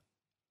media.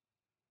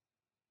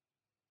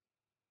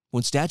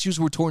 When statues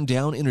were torn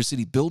down,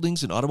 inner-city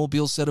buildings and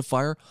automobiles set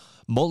afire,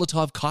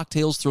 Molotov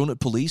cocktails thrown at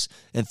police,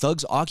 and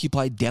thugs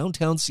occupied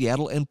downtown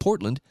Seattle and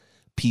Portland,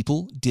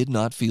 people did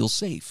not feel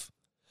safe.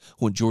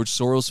 When George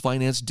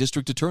Soros-financed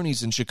district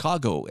attorneys in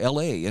Chicago,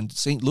 L.A., and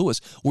St. Louis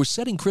were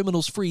setting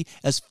criminals free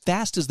as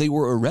fast as they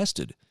were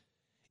arrested,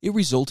 it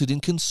resulted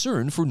in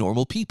concern for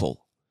normal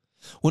people.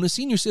 When a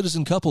senior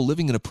citizen couple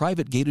living in a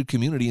private gated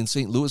community in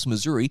St. Louis,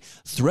 Missouri,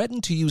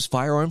 threatened to use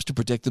firearms to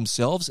protect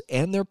themselves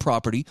and their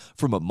property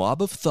from a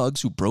mob of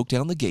thugs who broke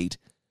down the gate,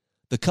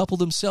 the couple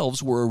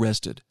themselves were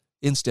arrested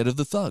instead of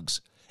the thugs,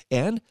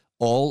 and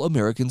all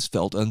Americans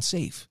felt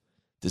unsafe.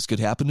 This could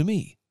happen to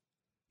me.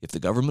 If the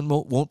government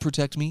won't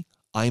protect me,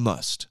 I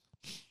must.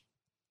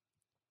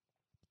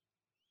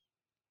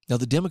 Now,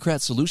 the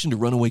Democrat solution to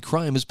runaway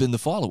crime has been the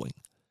following: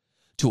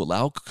 to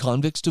allow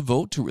convicts to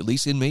vote, to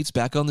release inmates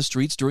back on the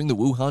streets during the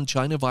Wuhan,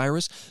 China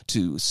virus,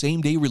 to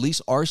same-day release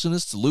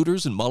arsonists,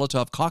 looters, and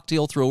Molotov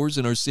cocktail throwers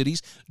in our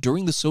cities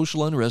during the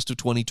social unrest of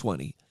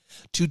 2020,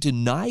 to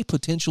deny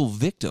potential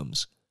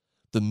victims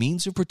the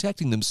means of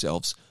protecting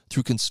themselves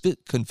through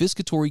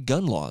confiscatory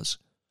gun laws,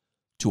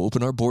 to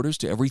open our borders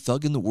to every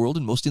thug in the world,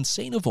 and most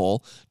insane of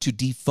all, to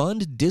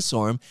defund,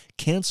 disarm,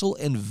 cancel,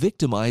 and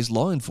victimize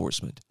law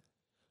enforcement,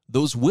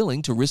 those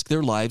willing to risk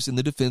their lives in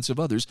the defense of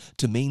others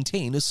to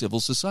maintain a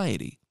civil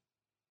society.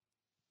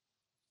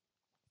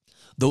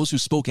 Those who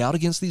spoke out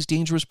against these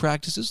dangerous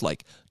practices,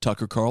 like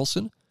Tucker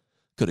Carlson,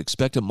 could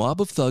expect a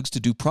mob of thugs to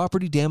do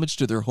property damage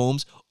to their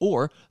homes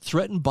or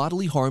threaten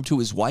bodily harm to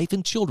his wife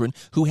and children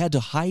who had to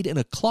hide in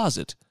a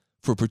closet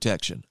for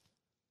protection.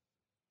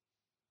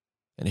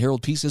 And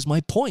Harold P. says,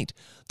 my point,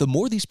 the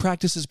more these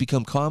practices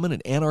become common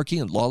and anarchy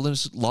and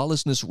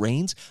lawlessness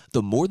reigns,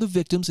 the more the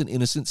victims and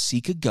innocents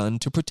seek a gun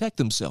to protect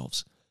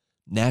themselves.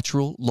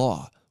 Natural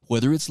law,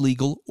 whether it's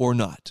legal or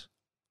not.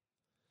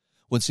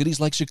 When cities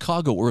like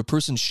Chicago, where a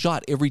person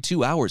shot every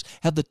 2 hours,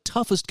 have the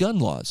toughest gun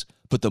laws,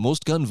 but the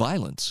most gun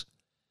violence,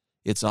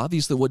 it's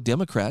obvious that what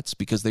Democrats,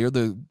 because they are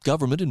the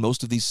government in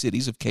most of these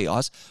cities of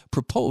chaos,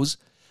 propose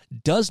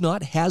does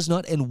not, has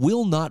not, and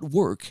will not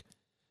work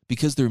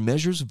because their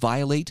measures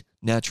violate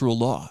natural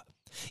law.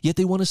 Yet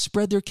they want to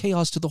spread their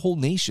chaos to the whole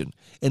nation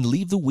and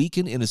leave the weak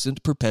and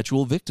innocent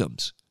perpetual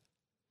victims.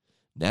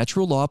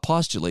 Natural law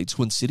postulates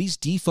when cities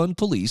defund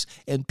police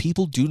and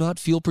people do not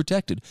feel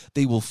protected,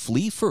 they will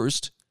flee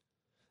first,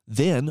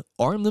 then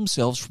arm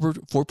themselves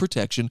for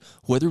protection,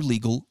 whether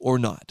legal or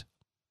not.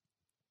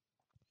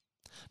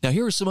 Now,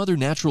 here are some other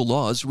natural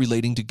laws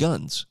relating to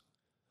guns.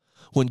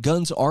 When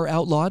guns are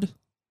outlawed,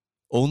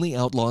 only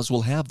outlaws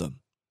will have them.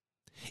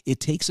 It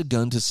takes a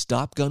gun to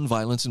stop gun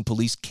violence, and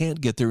police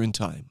can't get there in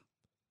time.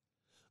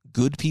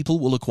 Good people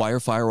will acquire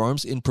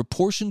firearms in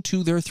proportion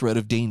to their threat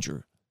of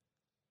danger.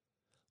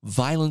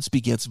 Violence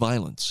begets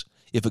violence.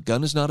 If a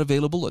gun is not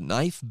available, a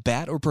knife,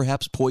 bat, or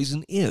perhaps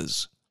poison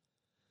is.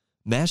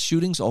 Mass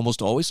shootings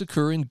almost always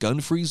occur in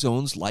gun-free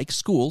zones like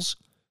schools,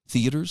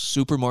 theaters,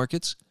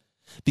 supermarkets,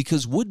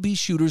 because would-be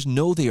shooters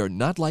know they are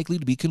not likely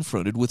to be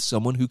confronted with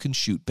someone who can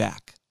shoot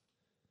back.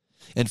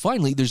 And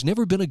finally, there's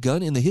never been a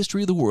gun in the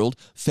history of the world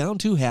found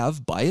to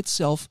have, by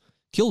itself,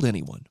 killed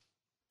anyone.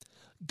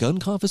 Gun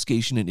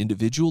confiscation and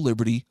individual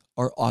liberty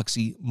are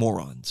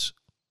oxymorons.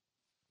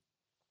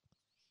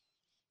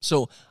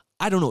 So,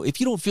 I don't know, if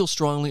you don't feel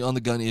strongly on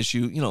the gun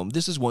issue,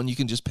 this is one you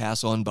can just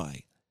pass on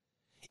by.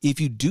 If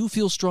you do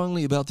feel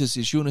strongly about this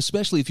issue, and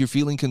especially if you're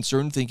feeling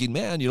concerned, thinking,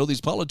 man,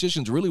 these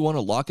politicians really want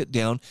to lock it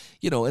down,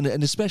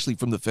 and especially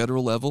from the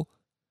federal level,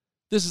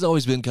 this has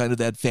always been kind of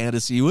that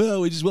fantasy,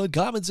 well, we just want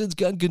common sense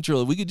gun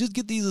control. We could just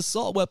get these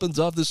assault weapons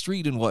off the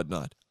street and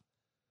whatnot.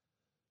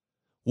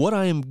 What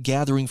I am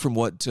gathering from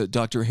what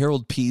Dr.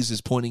 Harold Pease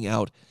is pointing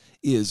out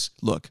is,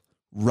 look,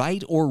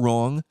 right or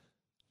wrong,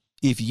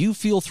 if you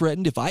feel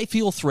threatened, if I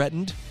feel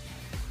threatened,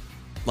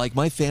 like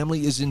my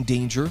family is in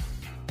danger,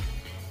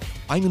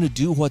 I'm going to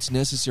do what's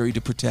necessary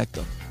to protect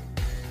them,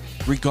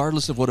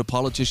 regardless of what a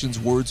politician's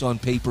words on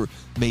paper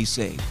may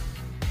say.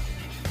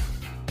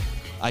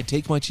 I'd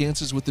take my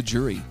chances with the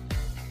jury,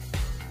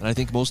 and I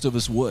think most of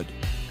us would.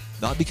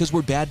 Not because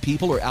we're bad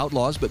people or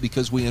outlaws, but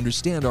because we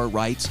understand our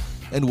rights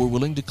and we're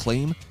willing to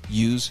claim,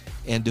 use,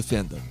 and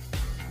defend them.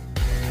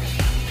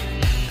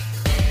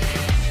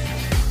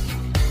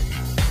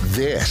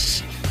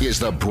 This is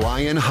the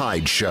Bryan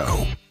Hyde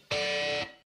Show.